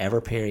first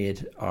ever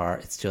period or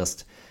it's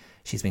just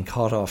she's been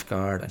caught off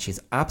guard and she's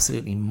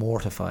absolutely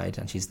mortified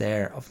and she's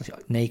there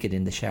naked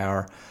in the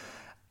shower.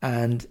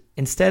 And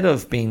instead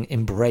of being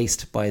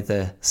embraced by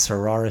the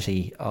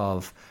sorority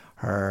of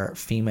her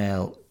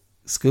female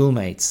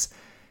schoolmates,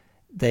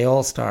 they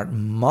all start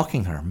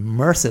mocking her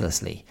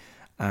mercilessly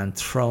and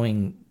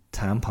throwing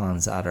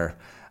tampons at her.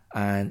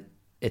 And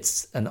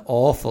it's an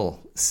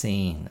awful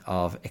scene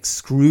of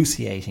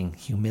excruciating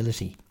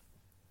humility.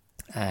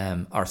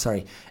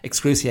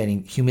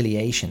 Excruciating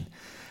humiliation.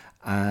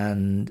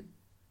 And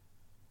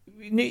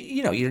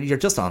you're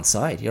just on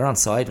side. You're on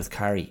side with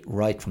Carrie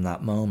right from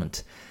that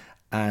moment.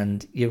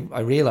 And I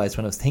realized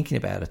when I was thinking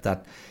about it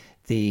that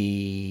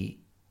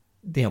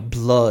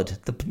blood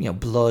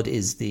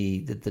is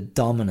the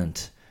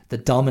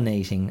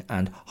dominating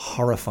and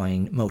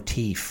horrifying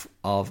motif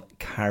of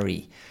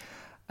Carrie.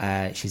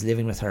 She's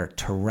living with her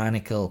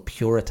tyrannical,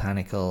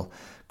 puritanical,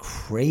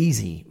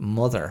 crazy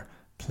mother,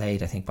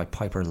 played I think by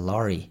Piper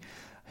Laurie,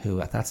 who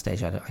at that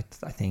stage I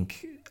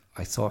think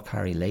I saw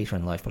Carrie later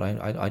in life, but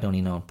I'd only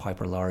known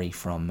Piper Laurie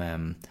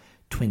from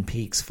Twin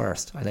Peaks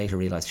first. I later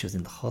realised she was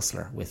in The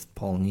Hustler with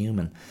Paul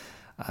Newman,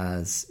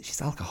 as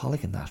she's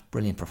alcoholic in that.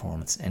 Brilliant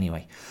performance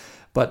anyway.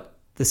 But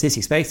the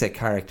Sissy Spacek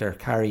character,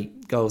 Carrie,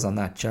 goes on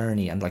that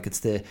journey, and like it's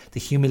the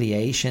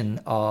humiliation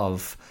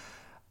of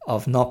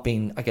not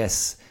being, I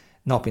guess,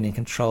 not being in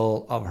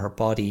control of her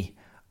body,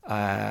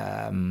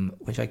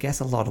 which I guess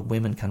a lot of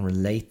women can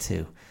relate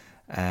to.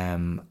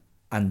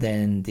 And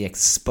then the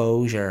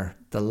exposure,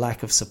 the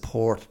lack of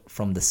support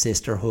from the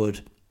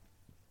sisterhood,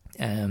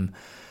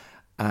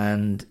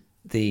 and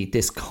the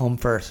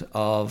discomfort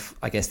of,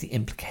 I guess, the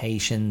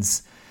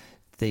implications,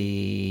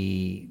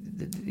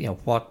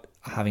 what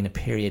having a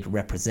period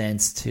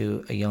represents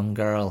to a young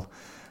girl,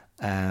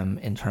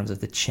 in terms of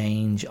the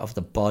change of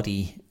the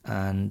body,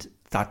 and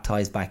that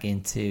ties back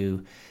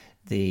into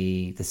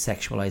the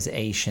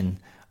sexualization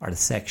or the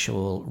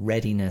sexual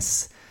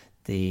readiness,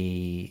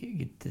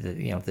 the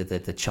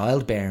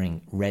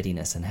childbearing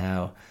readiness, and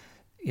how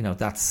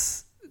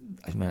that's,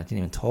 I didn't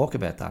even talk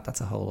about that.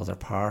 That's a whole other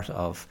part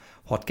of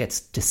what gets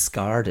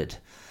discarded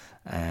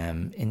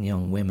in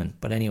young women.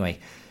 But anyway,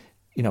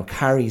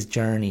 Carrie's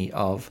journey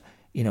of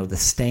the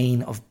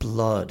stain of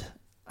blood,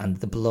 and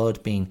the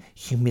blood being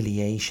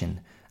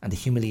humiliation, and the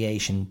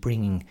humiliation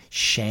bringing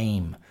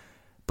shame,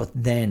 but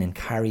then in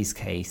Carrie's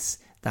case,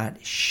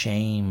 that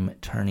shame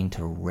turning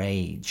to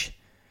rage,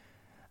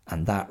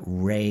 and that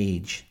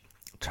rage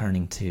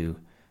turning to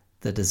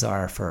the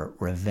desire for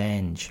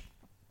revenge.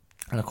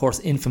 And of course,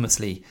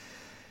 infamously,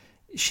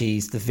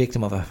 she's the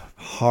victim of a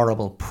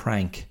horrible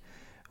prank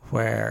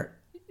where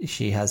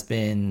she has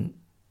been,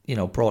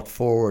 brought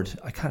forward.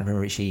 I can't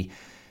remember, she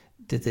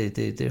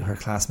did her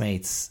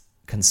classmates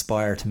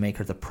conspire to make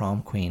her the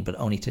prom queen, but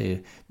only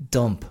to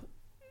dump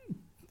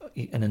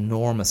an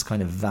enormous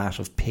kind of vat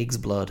of pig's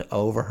blood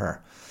over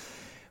her,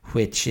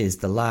 which is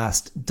the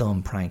last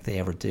dumb prank they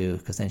ever do,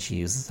 because then she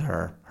uses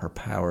her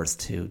powers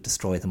to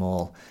destroy them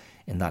all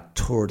in that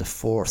tour de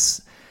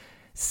force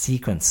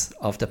sequence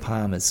of De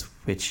Palma's,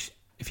 which,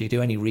 if you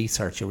do any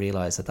research, you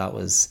realise that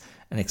was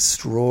an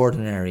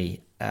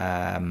extraordinary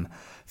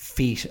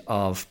feat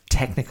of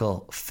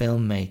technical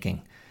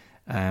filmmaking,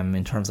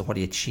 in terms of what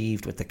he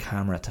achieved with the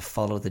camera to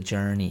follow the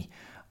journey,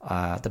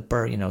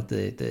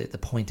 the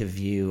point of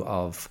view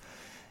of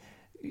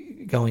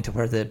going to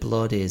where the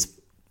blood is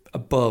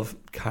above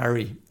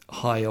Carrie,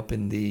 high up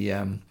in the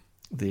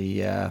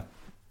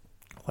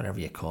whatever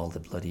you call the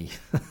bloody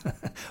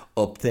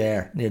up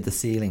there near the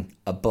ceiling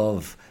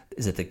above,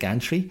 is it the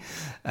gantry,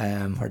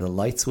 where the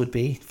lights would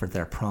be for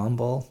their prom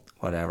ball,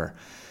 whatever.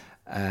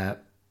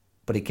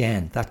 But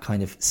again, that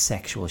kind of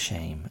sexual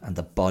shame and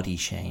the body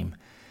shame,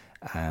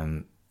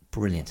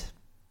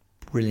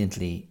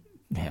 brilliantly,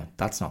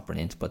 that's not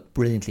brilliant, but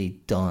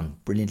brilliantly done,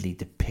 brilliantly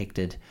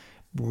depicted,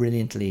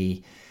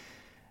 brilliantly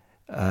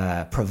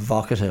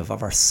provocative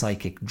of our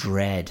psychic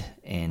dread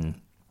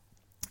in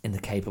the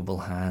capable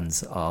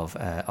hands of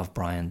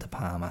Brian De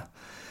Palma.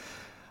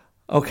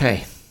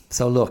 Okay,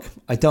 so look,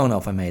 I don't know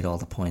if I made all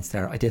the points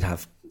there. I did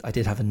have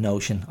a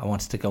notion. I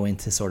wanted to go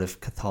into sort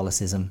of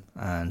Catholicism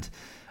and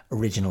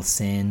original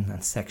sin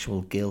and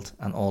sexual guilt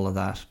and all of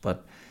that,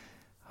 but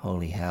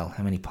holy hell,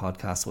 how many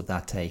podcasts would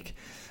that take?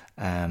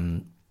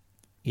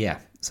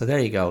 So there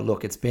you go.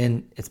 Look, it's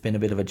been a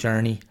bit of a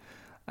journey.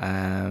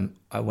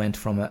 I went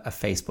from a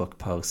Facebook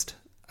post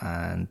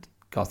and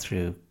got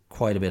through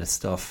quite a bit of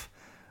stuff.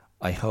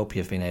 I hope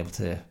you've been able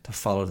to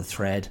follow the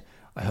thread.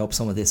 I hope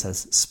some of this has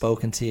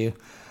spoken to you,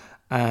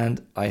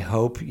 and I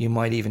hope you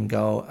might even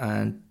go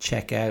and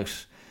check out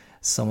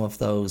some of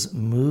those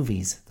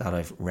movies that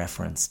I've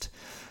referenced.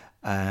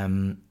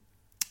 There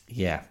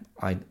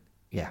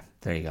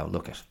you go.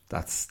 Look it.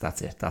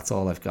 That's it. That's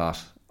all I've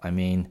got. I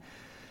mean,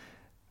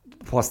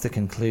 what's the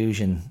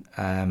conclusion?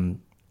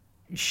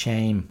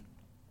 Shame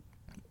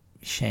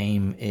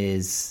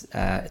is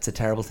it's a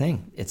terrible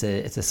thing. It's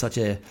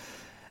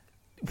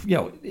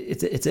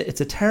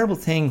a terrible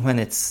thing when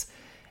it's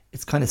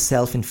kind of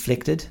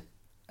self-inflicted.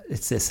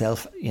 It's a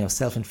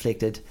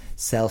self-inflicted,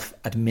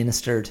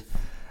 self-administered,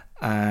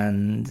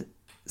 and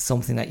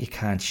something that you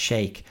can't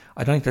shake.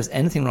 I don't think there's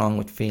anything wrong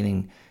with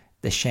feeling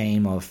the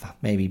shame of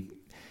maybe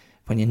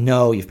when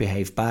you've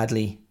behaved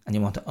badly and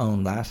you want to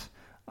own that.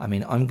 I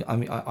mean,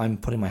 I'm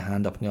putting my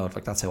hand up and go,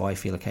 like, that's how I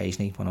feel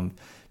occasionally when I'm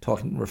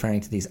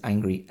referring to these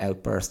angry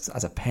outbursts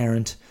as a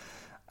parent,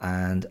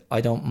 and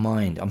I don't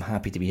mind. I'm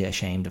happy to be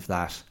ashamed of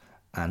that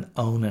and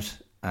own it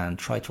and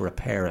try to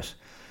repair it.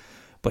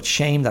 But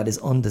shame that is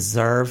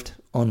undeserved,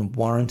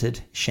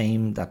 unwarranted,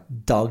 shame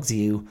that dogs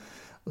you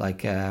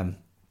like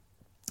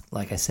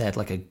like I said,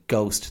 like a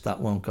ghost that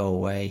won't go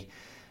away.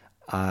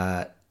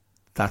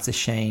 That's a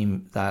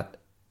shame that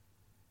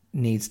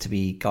needs to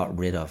be got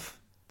rid of.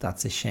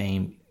 That's a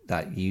shame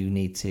that you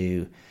need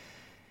to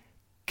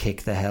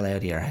kick the hell out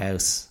of your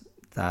house,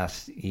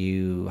 that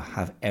you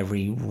have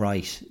every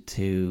right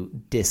to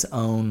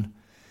disown,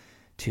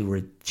 to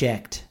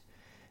reject,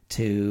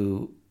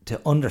 to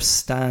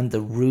understand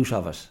the root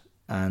of it,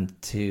 and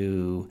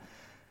to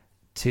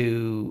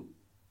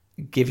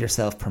give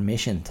yourself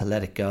permission to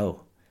let it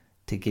go,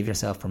 to give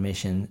yourself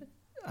permission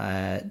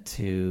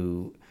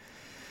to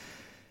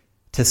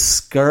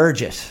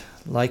scourge it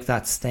like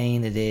that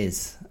stain it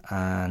is,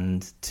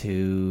 and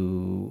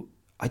to,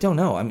 I don't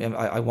know,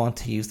 I want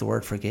to use the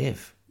word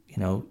forgive. You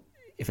know,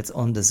 if it's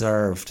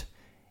undeserved,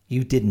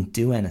 you didn't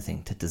do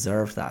anything to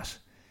deserve that.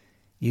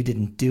 You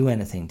didn't do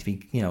anything to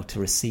be, you know, to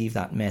receive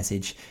that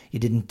message. You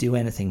didn't do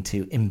anything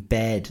to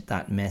embed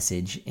that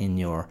message in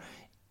your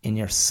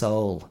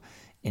soul,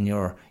 in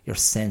your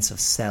sense of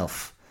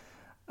self,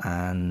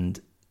 and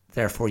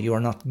therefore you are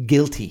not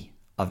guilty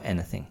of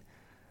anything.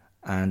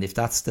 And if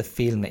that's the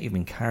feeling that you've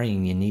been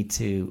carrying, you need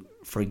to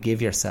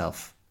forgive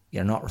yourself.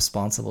 You're not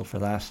responsible for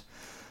that.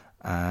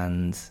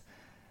 And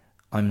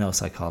I'm no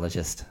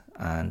psychologist,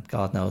 and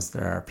God knows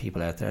there are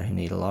people out there who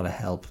need a lot of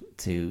help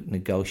to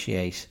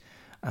negotiate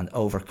and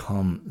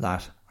overcome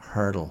that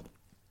hurdle.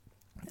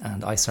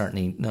 And I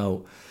certainly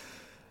know,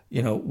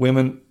 you know,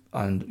 women,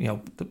 and you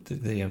know,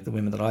 the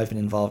women that I've been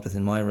involved with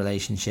in my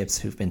relationships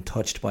who've been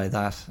touched by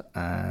that,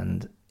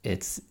 and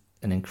it's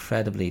an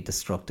incredibly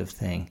destructive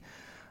thing,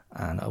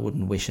 and I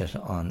wouldn't wish it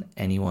on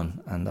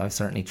anyone. And I've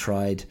certainly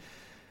tried,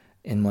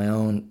 in my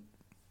own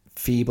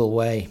feeble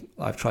way,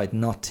 I've tried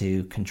not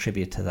to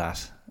contribute to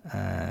that,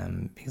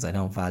 because I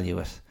don't value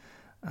it,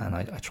 and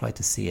I try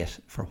to see it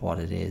for what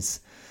it is.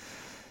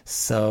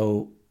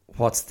 So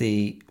what's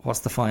the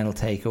final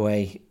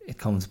takeaway? It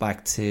comes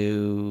back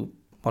to,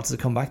 what does it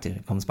come back to?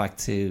 It comes back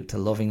to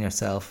loving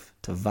yourself,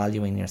 to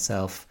valuing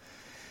yourself,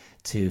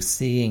 to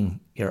seeing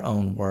your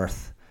own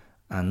worth,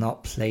 and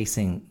not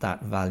placing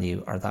that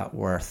value or that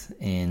worth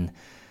in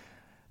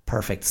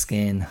perfect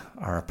skin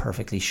or a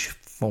perfectly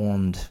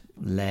formed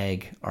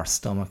leg or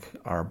stomach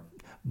or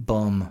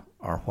bum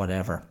or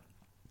whatever.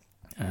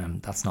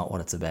 That's not what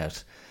it's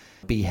about.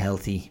 Be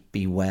healthy,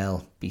 be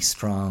well, be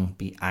strong,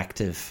 be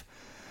active,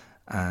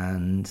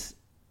 and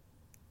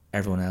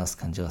everyone else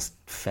can just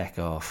feck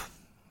off.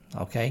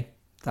 Okay,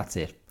 that's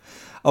it.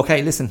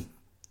 Okay, listen,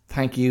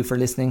 thank you for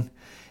listening.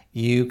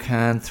 You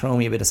can throw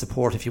me a bit of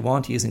support if you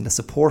want, using the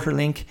supporter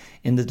link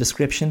in the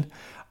description,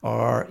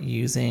 or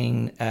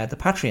using the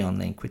Patreon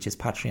link, which is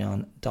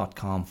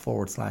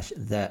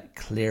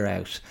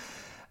patreon.com/theclearout.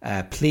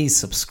 Please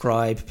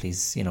subscribe,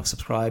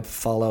 subscribe,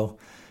 follow,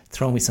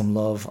 throw me some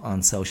love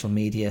on social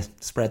media,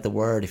 spread the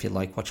word if you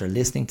like what you're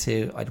listening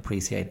to. I'd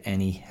appreciate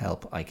any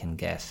help I can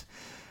get.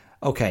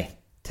 Okay,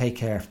 take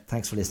care.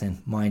 Thanks for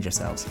listening. Mind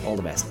yourselves. All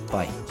the best.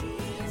 Bye.